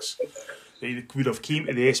contacts. That you would have came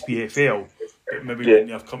to the SPFL, but maybe wouldn't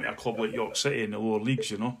have come to a club like York City in the lower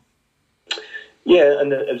leagues, Yeah,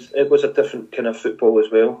 and it was a different kind of football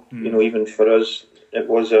as well. Even for us, it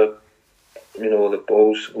was the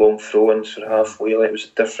balls long throw-ins for halfway. Like, it was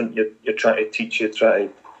different. You're trying to teach, you're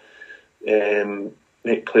trying to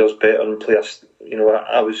make players better and players.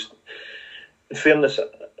 I was, in fairness,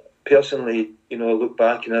 personally, I look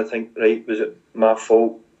back and I think, right, was it my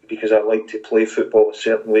fault because I like to play football a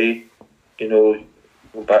certain way? Go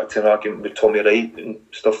back to an argument with Tommy Wright and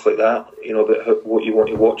stuff like that. About what you want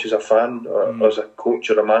to watch as a fan or as a coach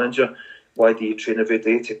or a manager. Why do you train every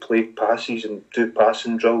day to play passes and do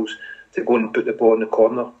passing drills to go and put the ball in the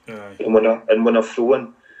corner and win a throw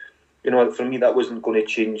in? For me, that wasn't going to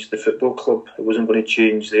change the football club. It wasn't going to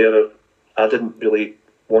change there. I didn't really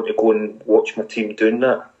want to go and watch my team doing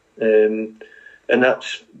that. And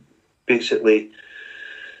that's basically,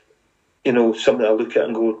 something I look at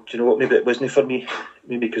and go, do you know what, maybe it wasn't for me.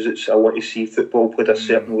 Maybe because I want to see football played a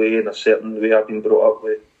certain way, and a certain way I've been brought up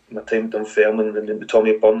with my time at Dunfermline, and then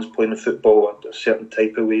Tommy Burns playing the football a certain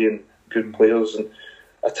type of way, and good players and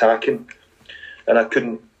attacking. And I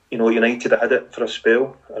couldn't, United, I had it for a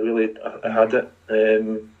spell. I had it.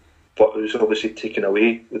 But it was obviously taken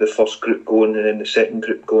away with the first group going and then the second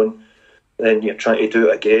group going. Then you're trying to do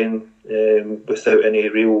it again without any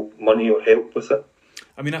real money or help with it.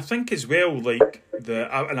 I mean, I think as well, like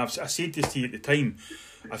I said this to you at the time,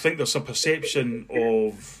 I think there's a perception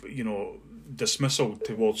of, you know, dismissal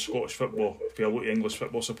towards Scottish football if you look at English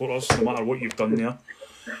football supporters, no matter what you've done there.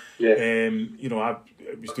 Yeah. You know, I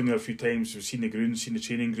was down there a few times, we've seen the ground, seen the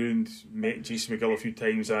training ground, met Jason McGill a few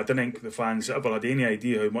times, and I didn't think the fans ever had any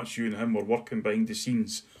idea how much you and him were working behind the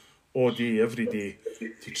scenes all day, every day,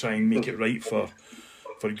 to try and make it right for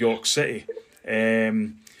York City.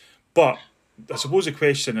 But I suppose the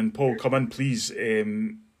question, and Paul, come in please,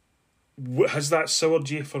 has that soured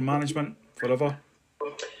you for management forever?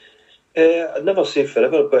 I'd never say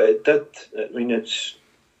forever, but it did. I mean, it's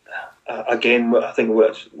again, I think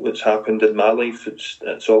what's happened in my life,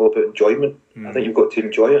 it's all about enjoyment. I think you've got to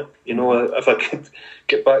enjoy it. You know, if I could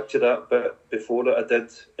get back to that bit before that I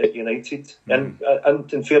did at United, and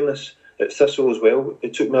in fairness, at Thistle as well,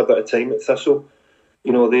 it took me a bit of time at Thistle.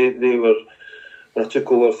 You know, they were, when I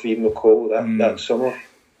took over for Ian McCall that summer,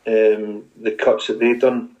 the cuts that they'd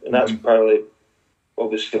done, and that's partly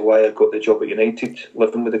obviously why I got the job at United,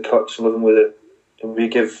 living with the cuts, living with it, and we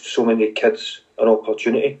give so many kids an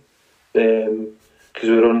opportunity,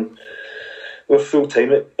 because we're full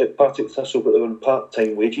time at Partick Thistle, but they're on part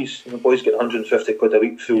time wages. You know, boys get £150 a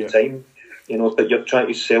week full time. You know, but you're trying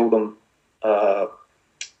to sell them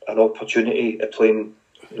an opportunity of playing,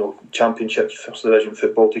 you know, Championship, First Division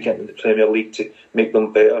football to get into the Premier League to make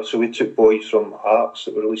them better. So we took boys from Hearts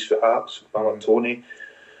that were released for Hearts, Tony,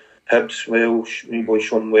 Hibs, Welsh, me boy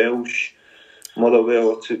Sean Welsh,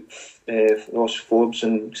 Motherwell. I took Ross Forbes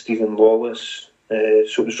and Stephen Lawless.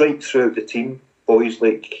 So it was right throughout the team. Boys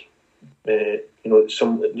like, you know,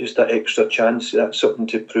 just that extra chance, that's something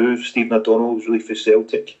to prove. Stephen O'Donnell was really for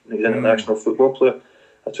Celtic, he's an international football player.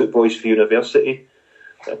 I took boys for University.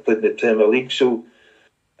 I played in the Premier League. So,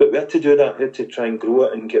 but we had to do that. We had to try and grow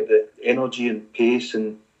it and get the energy and pace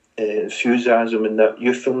and enthusiasm and that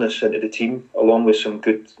youthfulness into the team, along with some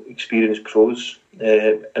good experienced pros.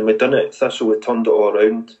 And we'd done it at Thistle. We turned it all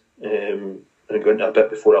around. And I got into a bit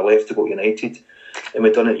before I left to go to United. And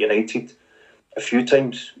we'd done it at United a few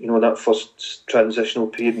times. You know, that first transitional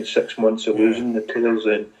period in 6 months of losing the players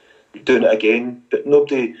and doing it again. But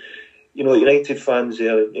nobody, you know, United fans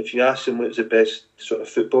there, if you ask them what was the best sort of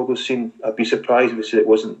football they've seen, I'd be surprised if they said it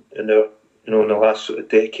wasn't in their, you know, in the last sort of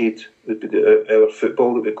decade would be our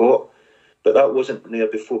football that we got. But that wasn't there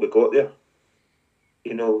before we got there.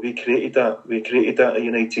 You know, we created that. We created that at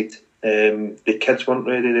United. The kids weren't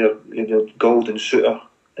ready there. You know, Gold and Suter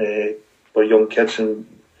were young kids, and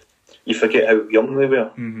you forget how young they were.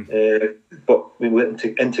 But we went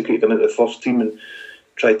to integrate them into the first team and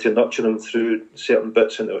tried to nurture them through certain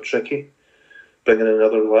bits that were tricky, bringing in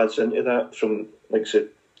other lads into that from, like I said,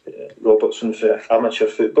 Robertson for amateur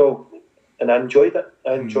football. And I enjoyed it.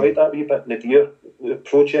 I enjoyed that wee bit. Nadir, the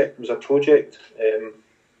project was a project.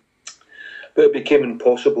 But it became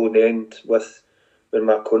impossible in the end when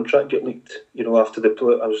my contract got leaked. You know, after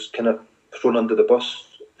I was kind of thrown under the bus.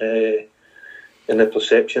 And the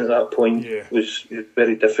perception at that point was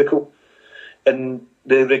very difficult. And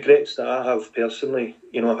the regrets that I have personally,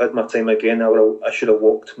 you know, I had my time again. I should have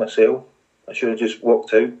walked myself. I should have just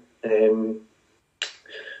walked out. You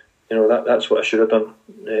know, that's what I should have done.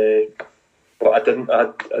 But I didn't.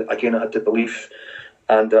 I had the belief,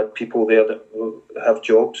 and I had people there that have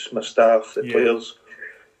jobs, my staff, the players.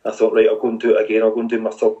 I thought, right, I'll go and do it again. I'll go and do my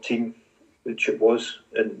third team, which it was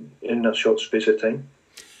in a short space of time.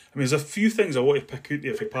 I mean, there's a few things I want to pick out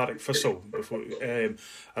there for Partick Thistle. Before, I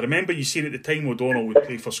remember you saying at the time O'Donnell would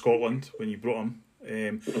play for Scotland when you brought him.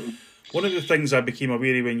 One of the things I became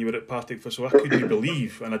aware of when you were at Partick Thistle, I couldn't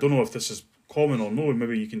believe, and I don't know if this is common or no,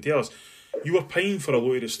 maybe you can tell us, you were paying for a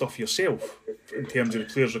lot of the stuff yourself in terms of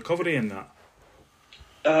the players' recovery and that.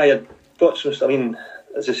 I had got some. I mean,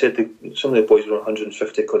 as I said, some of the boys were on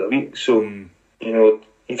 £150 a week. So you know,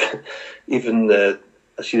 even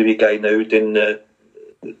I see the wee guy now doing the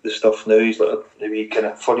stuff now. He's like a wee kind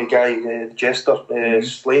of funny guy, Jester,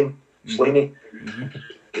 Slaney.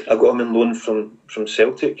 I got him in loan from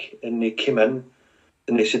Celtic, and he came in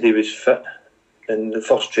and they said he was fit. In the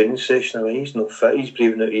first training session, I mean, he's not fit. He's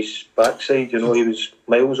breathing out his backside. You know, he was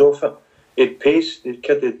miles off it. He had pace. The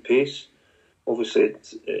kid had pace. Obviously, had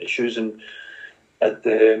issues, and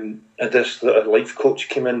this life coach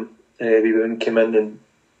came in. Everyone came in and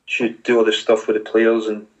she'd do all this stuff with the players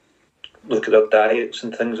and look at their diets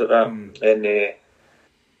and things like that. And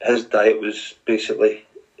his diet was basically,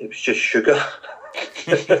 it was just sugar.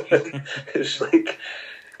 It was like,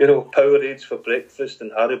 you know, Powerades for breakfast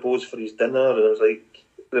and Haribo's for his dinner, and I was like,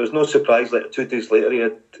 there was no surprise. Like 2 days later, he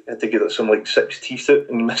had to get some like 6 teeth out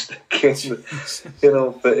and missed the game. You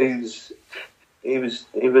know, but he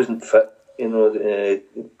wasn't fit.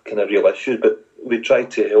 kind of real issues. But we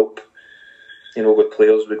tried to help, with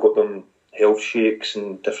players. We got them health shakes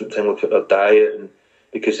and different things, look at their diet, and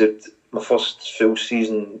because my first full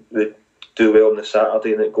season we'd do well on the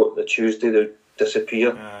Saturday and it got the Tuesday they'd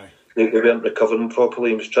disappear. They weren't recovering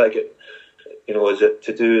properly, and was trying to get, is it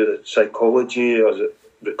to do with psychology or is it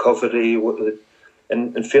recovery?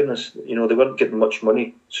 In fairness, they weren't getting much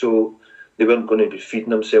money, so they weren't going to be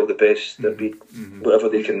feeding themselves the best. There'd be whatever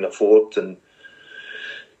they can afford, and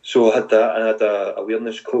so I had that. I had a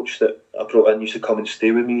awareness coach that I brought in, used to come and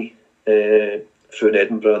stay with me through in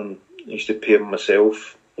Edinburgh, and I used to pay him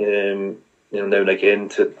myself, now and again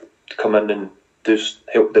to come in and just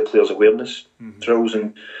help the players' awareness drills,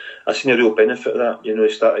 and I seen a real benefit of that. He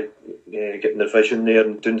started getting their vision there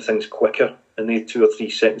and doing things quicker, and they 2 or 3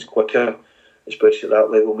 seconds quicker, especially at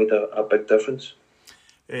that level, made a big difference.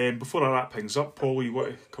 Before I wrap things up, Paul, you want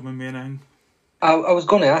to come in with anything? I was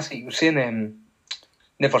going to ask you were saying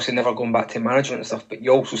never say never going back to management and stuff, but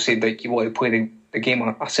you also said that you want to play the game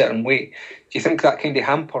a certain way. Do you think that kind of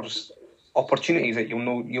hampers opportunities, that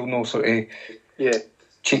you'll know sort of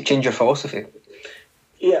change your philosophy?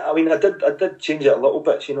 Yeah, I mean, I did change it a little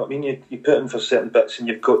bit. You know what I mean? You put in for certain bits, and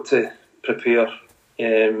you've got to prepare.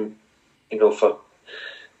 For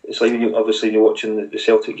it's like obviously you're watching the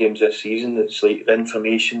Celtic games this season. It's like the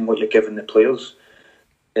information what you're giving the players,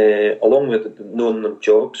 along with knowing their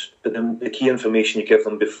jobs. But then the key information you give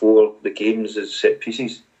them before the games is set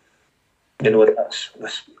pieces. That's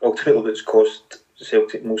ultimately what's cost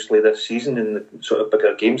Celtic mostly this season in the sort of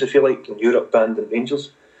bigger games, if you like, in Europe and in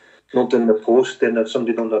Rangers. Not doing the post, then if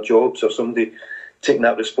somebody done their jobs or somebody taking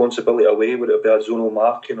that responsibility away, whether it be a zonal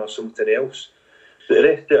marking or something else. But the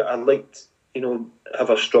rest of it, I liked, have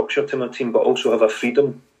a structure to my team, but also have a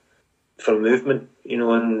freedom for movement,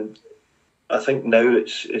 and I think now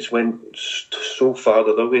it's went so far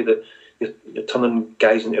the other way that you're turning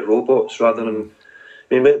guys into robots rather than.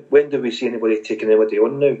 I mean, when do we see anybody taking anybody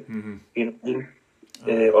on now?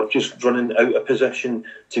 Or just running out of position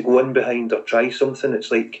to go in behind or try something?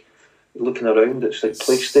 It's like looking around. It's like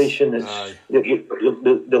PlayStation.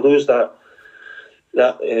 They lose that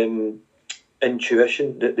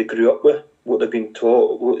intuition that they grew up with, what they've been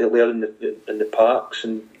taught, what they learn in the parks,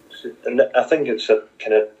 and I think it's a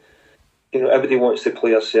kind of everybody wants to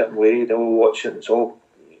play a certain way. They all watch it. It's all,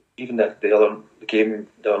 even the other game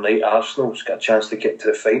the other night, Arsenal's got a chance to get to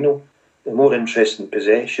the final. They're more interested in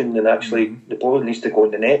possession than actually the ball needs to go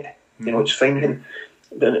in the net. It's finding.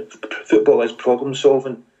 Football is problem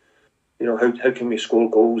solving. How can we score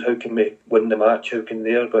goals? How can we win the match? How can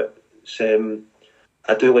there? But it's,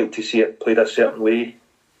 I do like to see it played a certain way.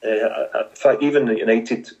 In fact, even at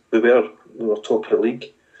United, we were top of the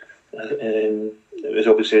league. It was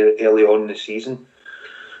obviously early on in the season,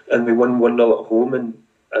 and we won 1-0 at home. And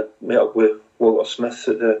I met up with Walter Smith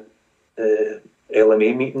at the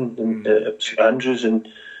LMA meeting at St Andrews, and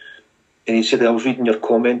he said, "I was reading your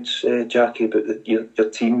comments, Jackie, about your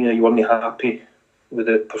team. You weren't happy with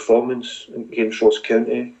the performance against Ross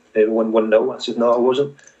County. They won 1-0. I said, "No, I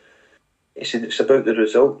wasn't." He said, "It's about the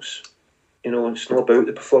results. It's not about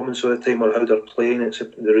the performance all the time or how they're playing. It's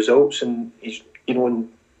the results." And he's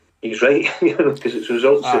right, because it's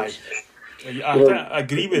results. I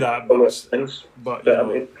agree with that, but I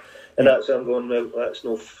mean, and that's I'm going. Well, that's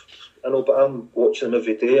no. I know, but I'm watching them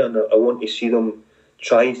every day, and I want to see them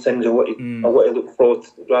try things. I want to look forward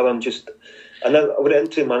rather than just. And I went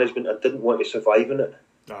into management. I didn't want to survive in it.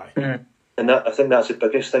 And I think that's the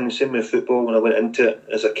biggest thing. Same with football. When I went into it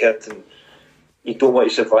as a kid, and you don't want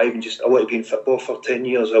to survive and just. I want to be in football for 10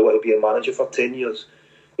 years. I want to be a manager for 10 years.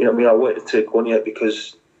 You know what I mean? I wanted to go into it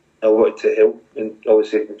because I wanted to help and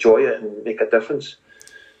obviously enjoy it and make a difference.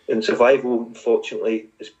 And survival, unfortunately,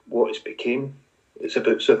 is what it's became. It's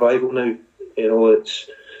about survival now. It's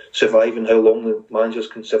surviving how long the managers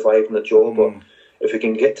can survive in the job, or if we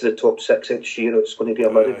can get to the top 6 each year, it's going to be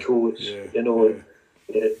a miracle.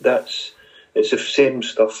 It's the same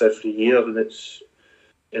stuff every year, and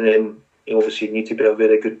then obviously you need to be a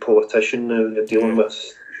very good politician now, and you're dealing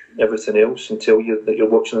with everything else until you're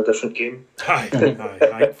watching a different game.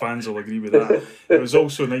 Aye, fans will agree with that. It was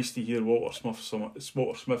also nice to hear Walter Smith sum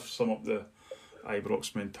up the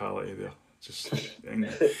Ibrox mentality there. Just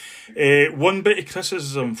one bit of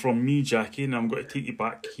criticism from me, Jackie, and I'm going to take you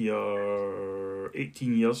back here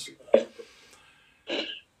 18 years.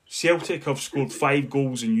 Celtic have scored 5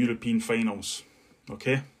 goals in European finals.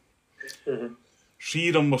 Okay? 3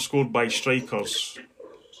 of them were scored by strikers.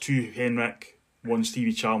 2 Henrik, 1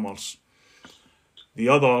 Stevie Chalmers. The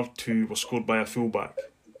other 2 were scored by a fullback.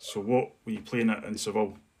 So what were you playing at in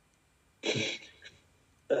Seville?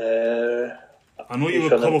 I know you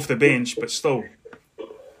would come off the bench, but still.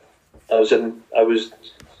 I was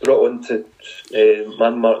brought on to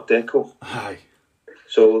man Mark Deco. Aye.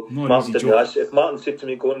 So Not Martin an easy didn't job. ask. If Martin said to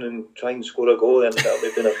me, "Go on and try and score a goal," then that would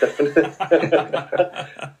have been a different.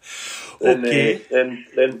 Okay.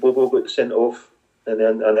 Then Bobo got sent off, and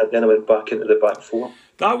then I went back into the back four.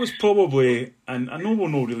 That was probably, and I know we'll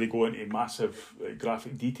not really go into massive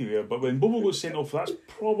graphic detail here, but when Bobo got sent off, that's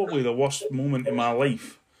probably the worst moment in my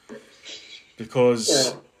life.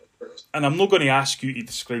 Because, and I'm not going to ask you to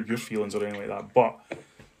describe your feelings or anything like that, but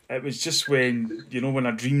it was just when, when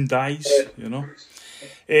a dream dies,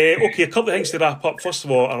 Okay, a couple of things to wrap up. First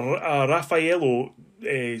of all, Raffaello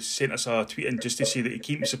sent us a tweet in just to say that he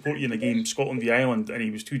came to support you in the game Scotland v Ireland, and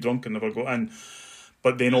he was too drunk and never got in.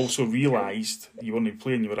 But then also realised you weren't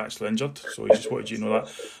playing, you were actually injured. So he just wanted you to know that.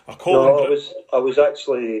 I was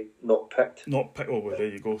actually not picked. Not picked. Oh, well, there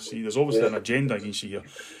you go. See, there's obviously an agenda against you here.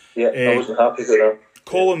 Yeah, I wasn't happy with that.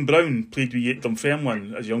 Colin Brown played with you at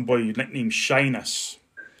Dunfermline as a young boy, nicknamed Shyness.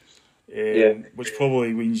 Which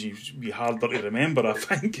probably means you'd be harder to remember, I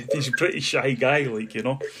think. He's a pretty shy guy,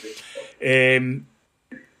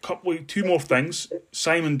 two more things.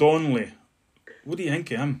 Simon Donnelly. What do you think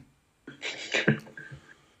of him?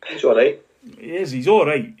 He's alright. He's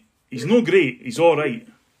alright. He's no great, he's alright.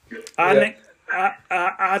 I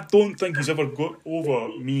don't think he's ever got over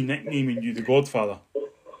me nicknaming you the Godfather.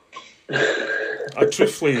 I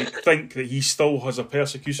truthfully think that he still has a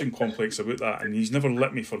persecution complex about that, and he's never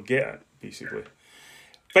let me forget it, basically.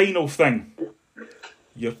 Final thing.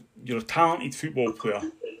 You're a talented football player,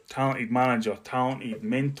 talented manager, talented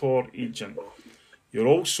mentor, agent. You're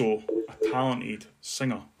also a talented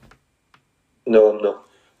singer. No, I'm not.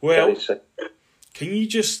 Well, can you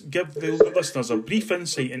just give the listeners a brief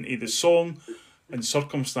insight into the song and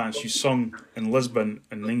circumstance you sung in Lisbon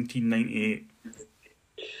in 1998?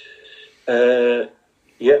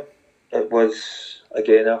 It was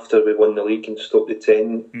again after we won the league and stopped the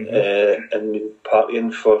 10, and been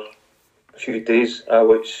partying for a few days. I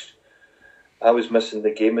was missing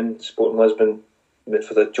the game in Sporting Lisbon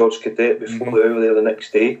for the George Cadet before we were there the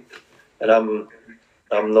next day, and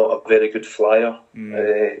I'm not a very good flyer,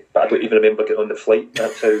 but I don't even remember getting on the flight.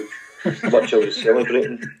 That's how much I was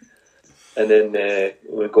celebrating. And then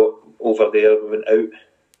we got over there, we went out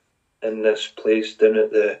in this place down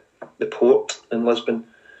at the port in Lisbon,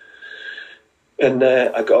 and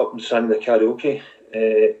I got up and sang the karaoke,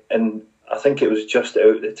 and I think it was just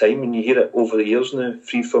out at the time, and you hear it over the years now,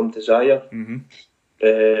 Free From Desire.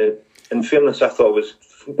 In fairness, I thought it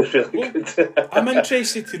was really good. I'm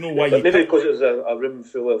interested to know why but maybe because it was a room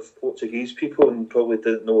full of Portuguese people and probably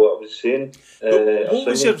didn't know what I was saying. What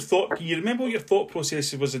was your thought? Can you remember what your thought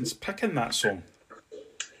process was in picking that song?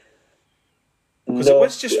 No, I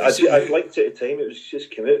liked it at the time. It was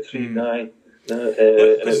just came out 3-9, and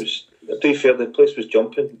it was, to be fair, the place was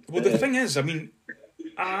jumping. Well, the thing is, I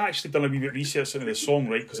actually done a wee bit of research into the song,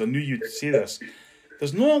 right? Because I knew you'd say this.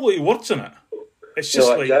 There's not a lot of words in it. It's just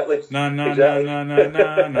na na na na na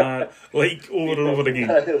na na, like over and over again.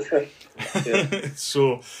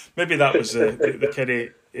 So maybe that was the kind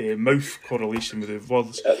of mouth correlation with the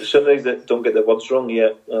words. Sometimes that don't get the words wrong. Yeah,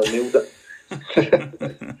 I nailed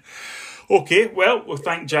it. Okay, well, we'll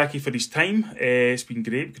thank Jackie for his time. It's been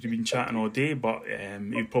great because we've been chatting all day, but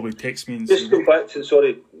he'll probably text me and just say... Going back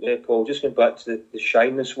to, Paul, just going back to the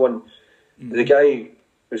shyness one. The guy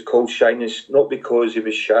was called Shyness not because he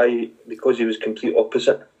was shy, because he was complete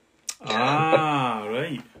opposite. Ah,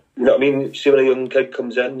 right. You know what I mean? See when a young kid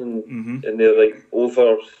comes in and they're like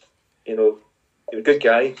over, you're a good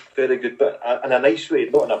guy, very good, but in a nice way,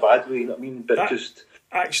 not in a bad way, you know what I mean? But that just...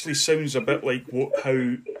 actually sounds a bit like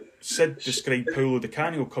how Sid described Paulo Di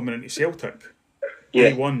Canio coming into Celtic.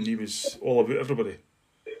 Day one, he was all about everybody.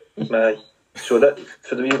 So that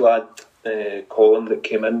for the wee lad, Colin, that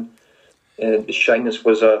came in, the shyness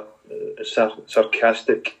was a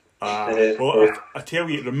sarcastic. Well, I tell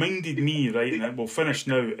you, it reminded me, right, and we'll finish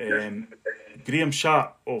now. Graham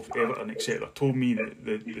Sharp of Everton, etc., told me that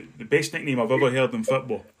the best nickname I've ever heard in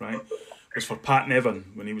football, right, was for Pat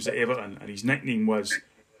Nevin when he was at Everton, and his nickname was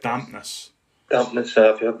Dampness. Dampness,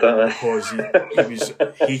 I've heard that. Because he was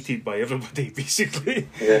hated by everybody, basically.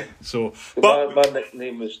 Yeah. So, but my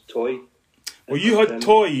nickname was Toy. Well, you had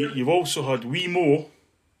Toy. You've also had Wee Mo.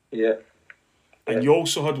 Yeah. And you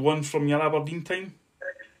also had one from your Aberdeen time.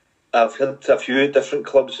 I've had a few different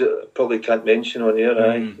clubs that I probably can't mention on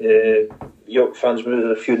here. York fans, there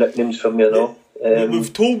are a few nicknames for me and all.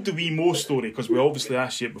 We've told the Wee Mo story because we obviously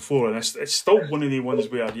asked you it before, and it's still one of the ones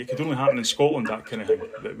where it could only happen in Scotland, that kind of thing,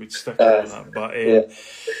 that would stick out like that.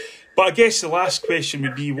 But But I guess the last question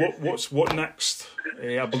would be, what next?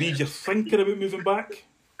 I believe you're thinking about moving back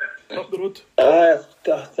up the road. I've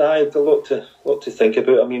got a lot to think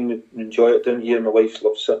about. I mean, we enjoy it down here. My wife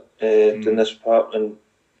loves it down this part, and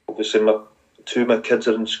obviously two of my kids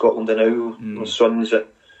are in Scotland now. My son's at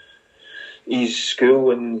his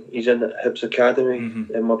school and he's in at Hibs Academy,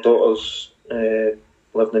 and my daughter's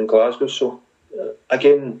living in Glasgow. So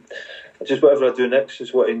again, just whatever I do next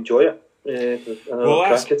is what I enjoy it. Well,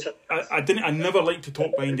 I never like to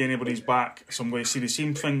talk behind anybody's back. So I'm going to say the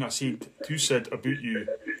same thing I said to Sid about you,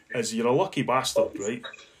 is you're a lucky bastard, right?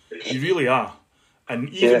 You really are. And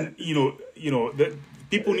even you know that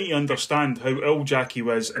people need to understand how ill Jackie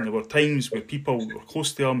was, and there were times where people were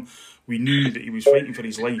close to him. We knew that he was fighting for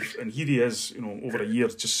his life, and here he is, over a year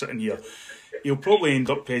just sitting here. He'll probably end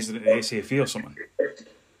up president of the SFA or something.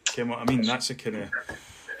 Okay, what I mean? That's a kind of.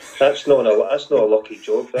 That's not a lucky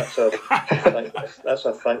job. That's a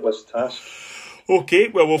thankless task. Okay,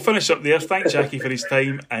 well, we'll finish up there. Thank Jackie for his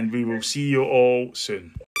time, and we will see you all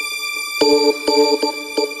soon.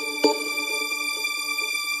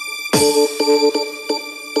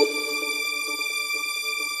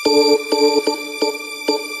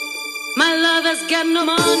 My lover's got no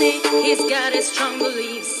money, he's got his strong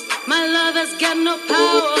beliefs. My lover's got no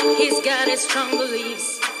power, he's got his strong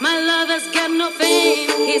beliefs. My lover's got no fame,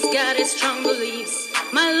 he's got his strong beliefs.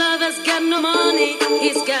 My lover's got no money,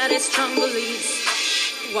 he's got his strong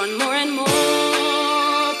beliefs. Want more and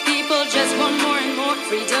more, people just want more and more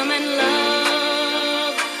freedom and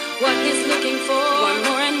love. What he's looking for, want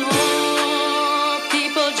more and more,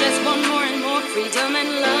 people just want more and more freedom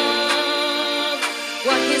and love.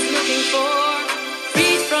 What he's looking for,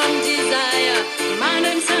 freed from desire, mind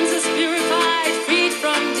and senses purified, freed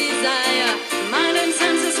from desire, mind and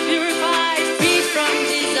senses purified, freed from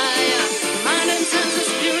desire, mind and senses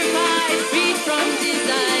purified, freed from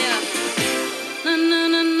desire. Na na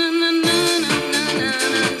na na na na na na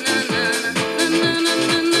na na.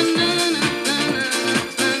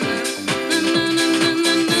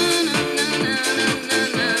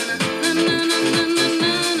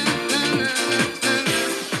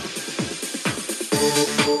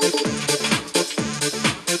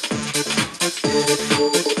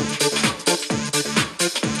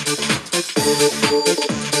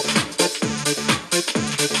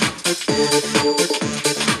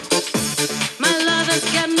 My lover's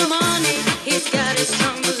got no money, he's got his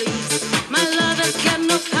strong beliefs. My lover's got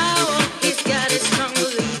no power, he's got his strong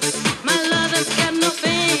beliefs. My lover's got no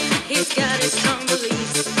fame, he's got his strong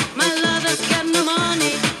beliefs. My lover's got no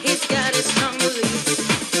money, he's got his strong beliefs.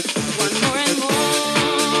 Want more and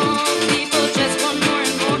more, people just want more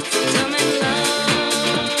and more freedom and love.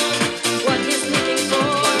 What he's looking for,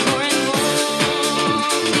 want more and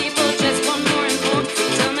more, people just want more and more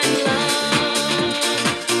freedom and love.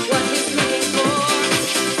 What he's looking for,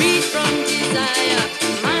 freed from desire,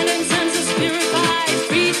 mind and senses purified,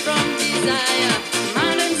 freed from desire,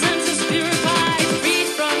 mind and senses purified, freed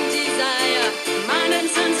from desire, mind and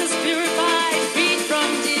senses purified, freed from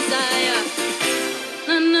desire.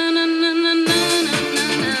 Na na na na na na na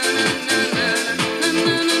na na na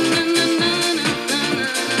na.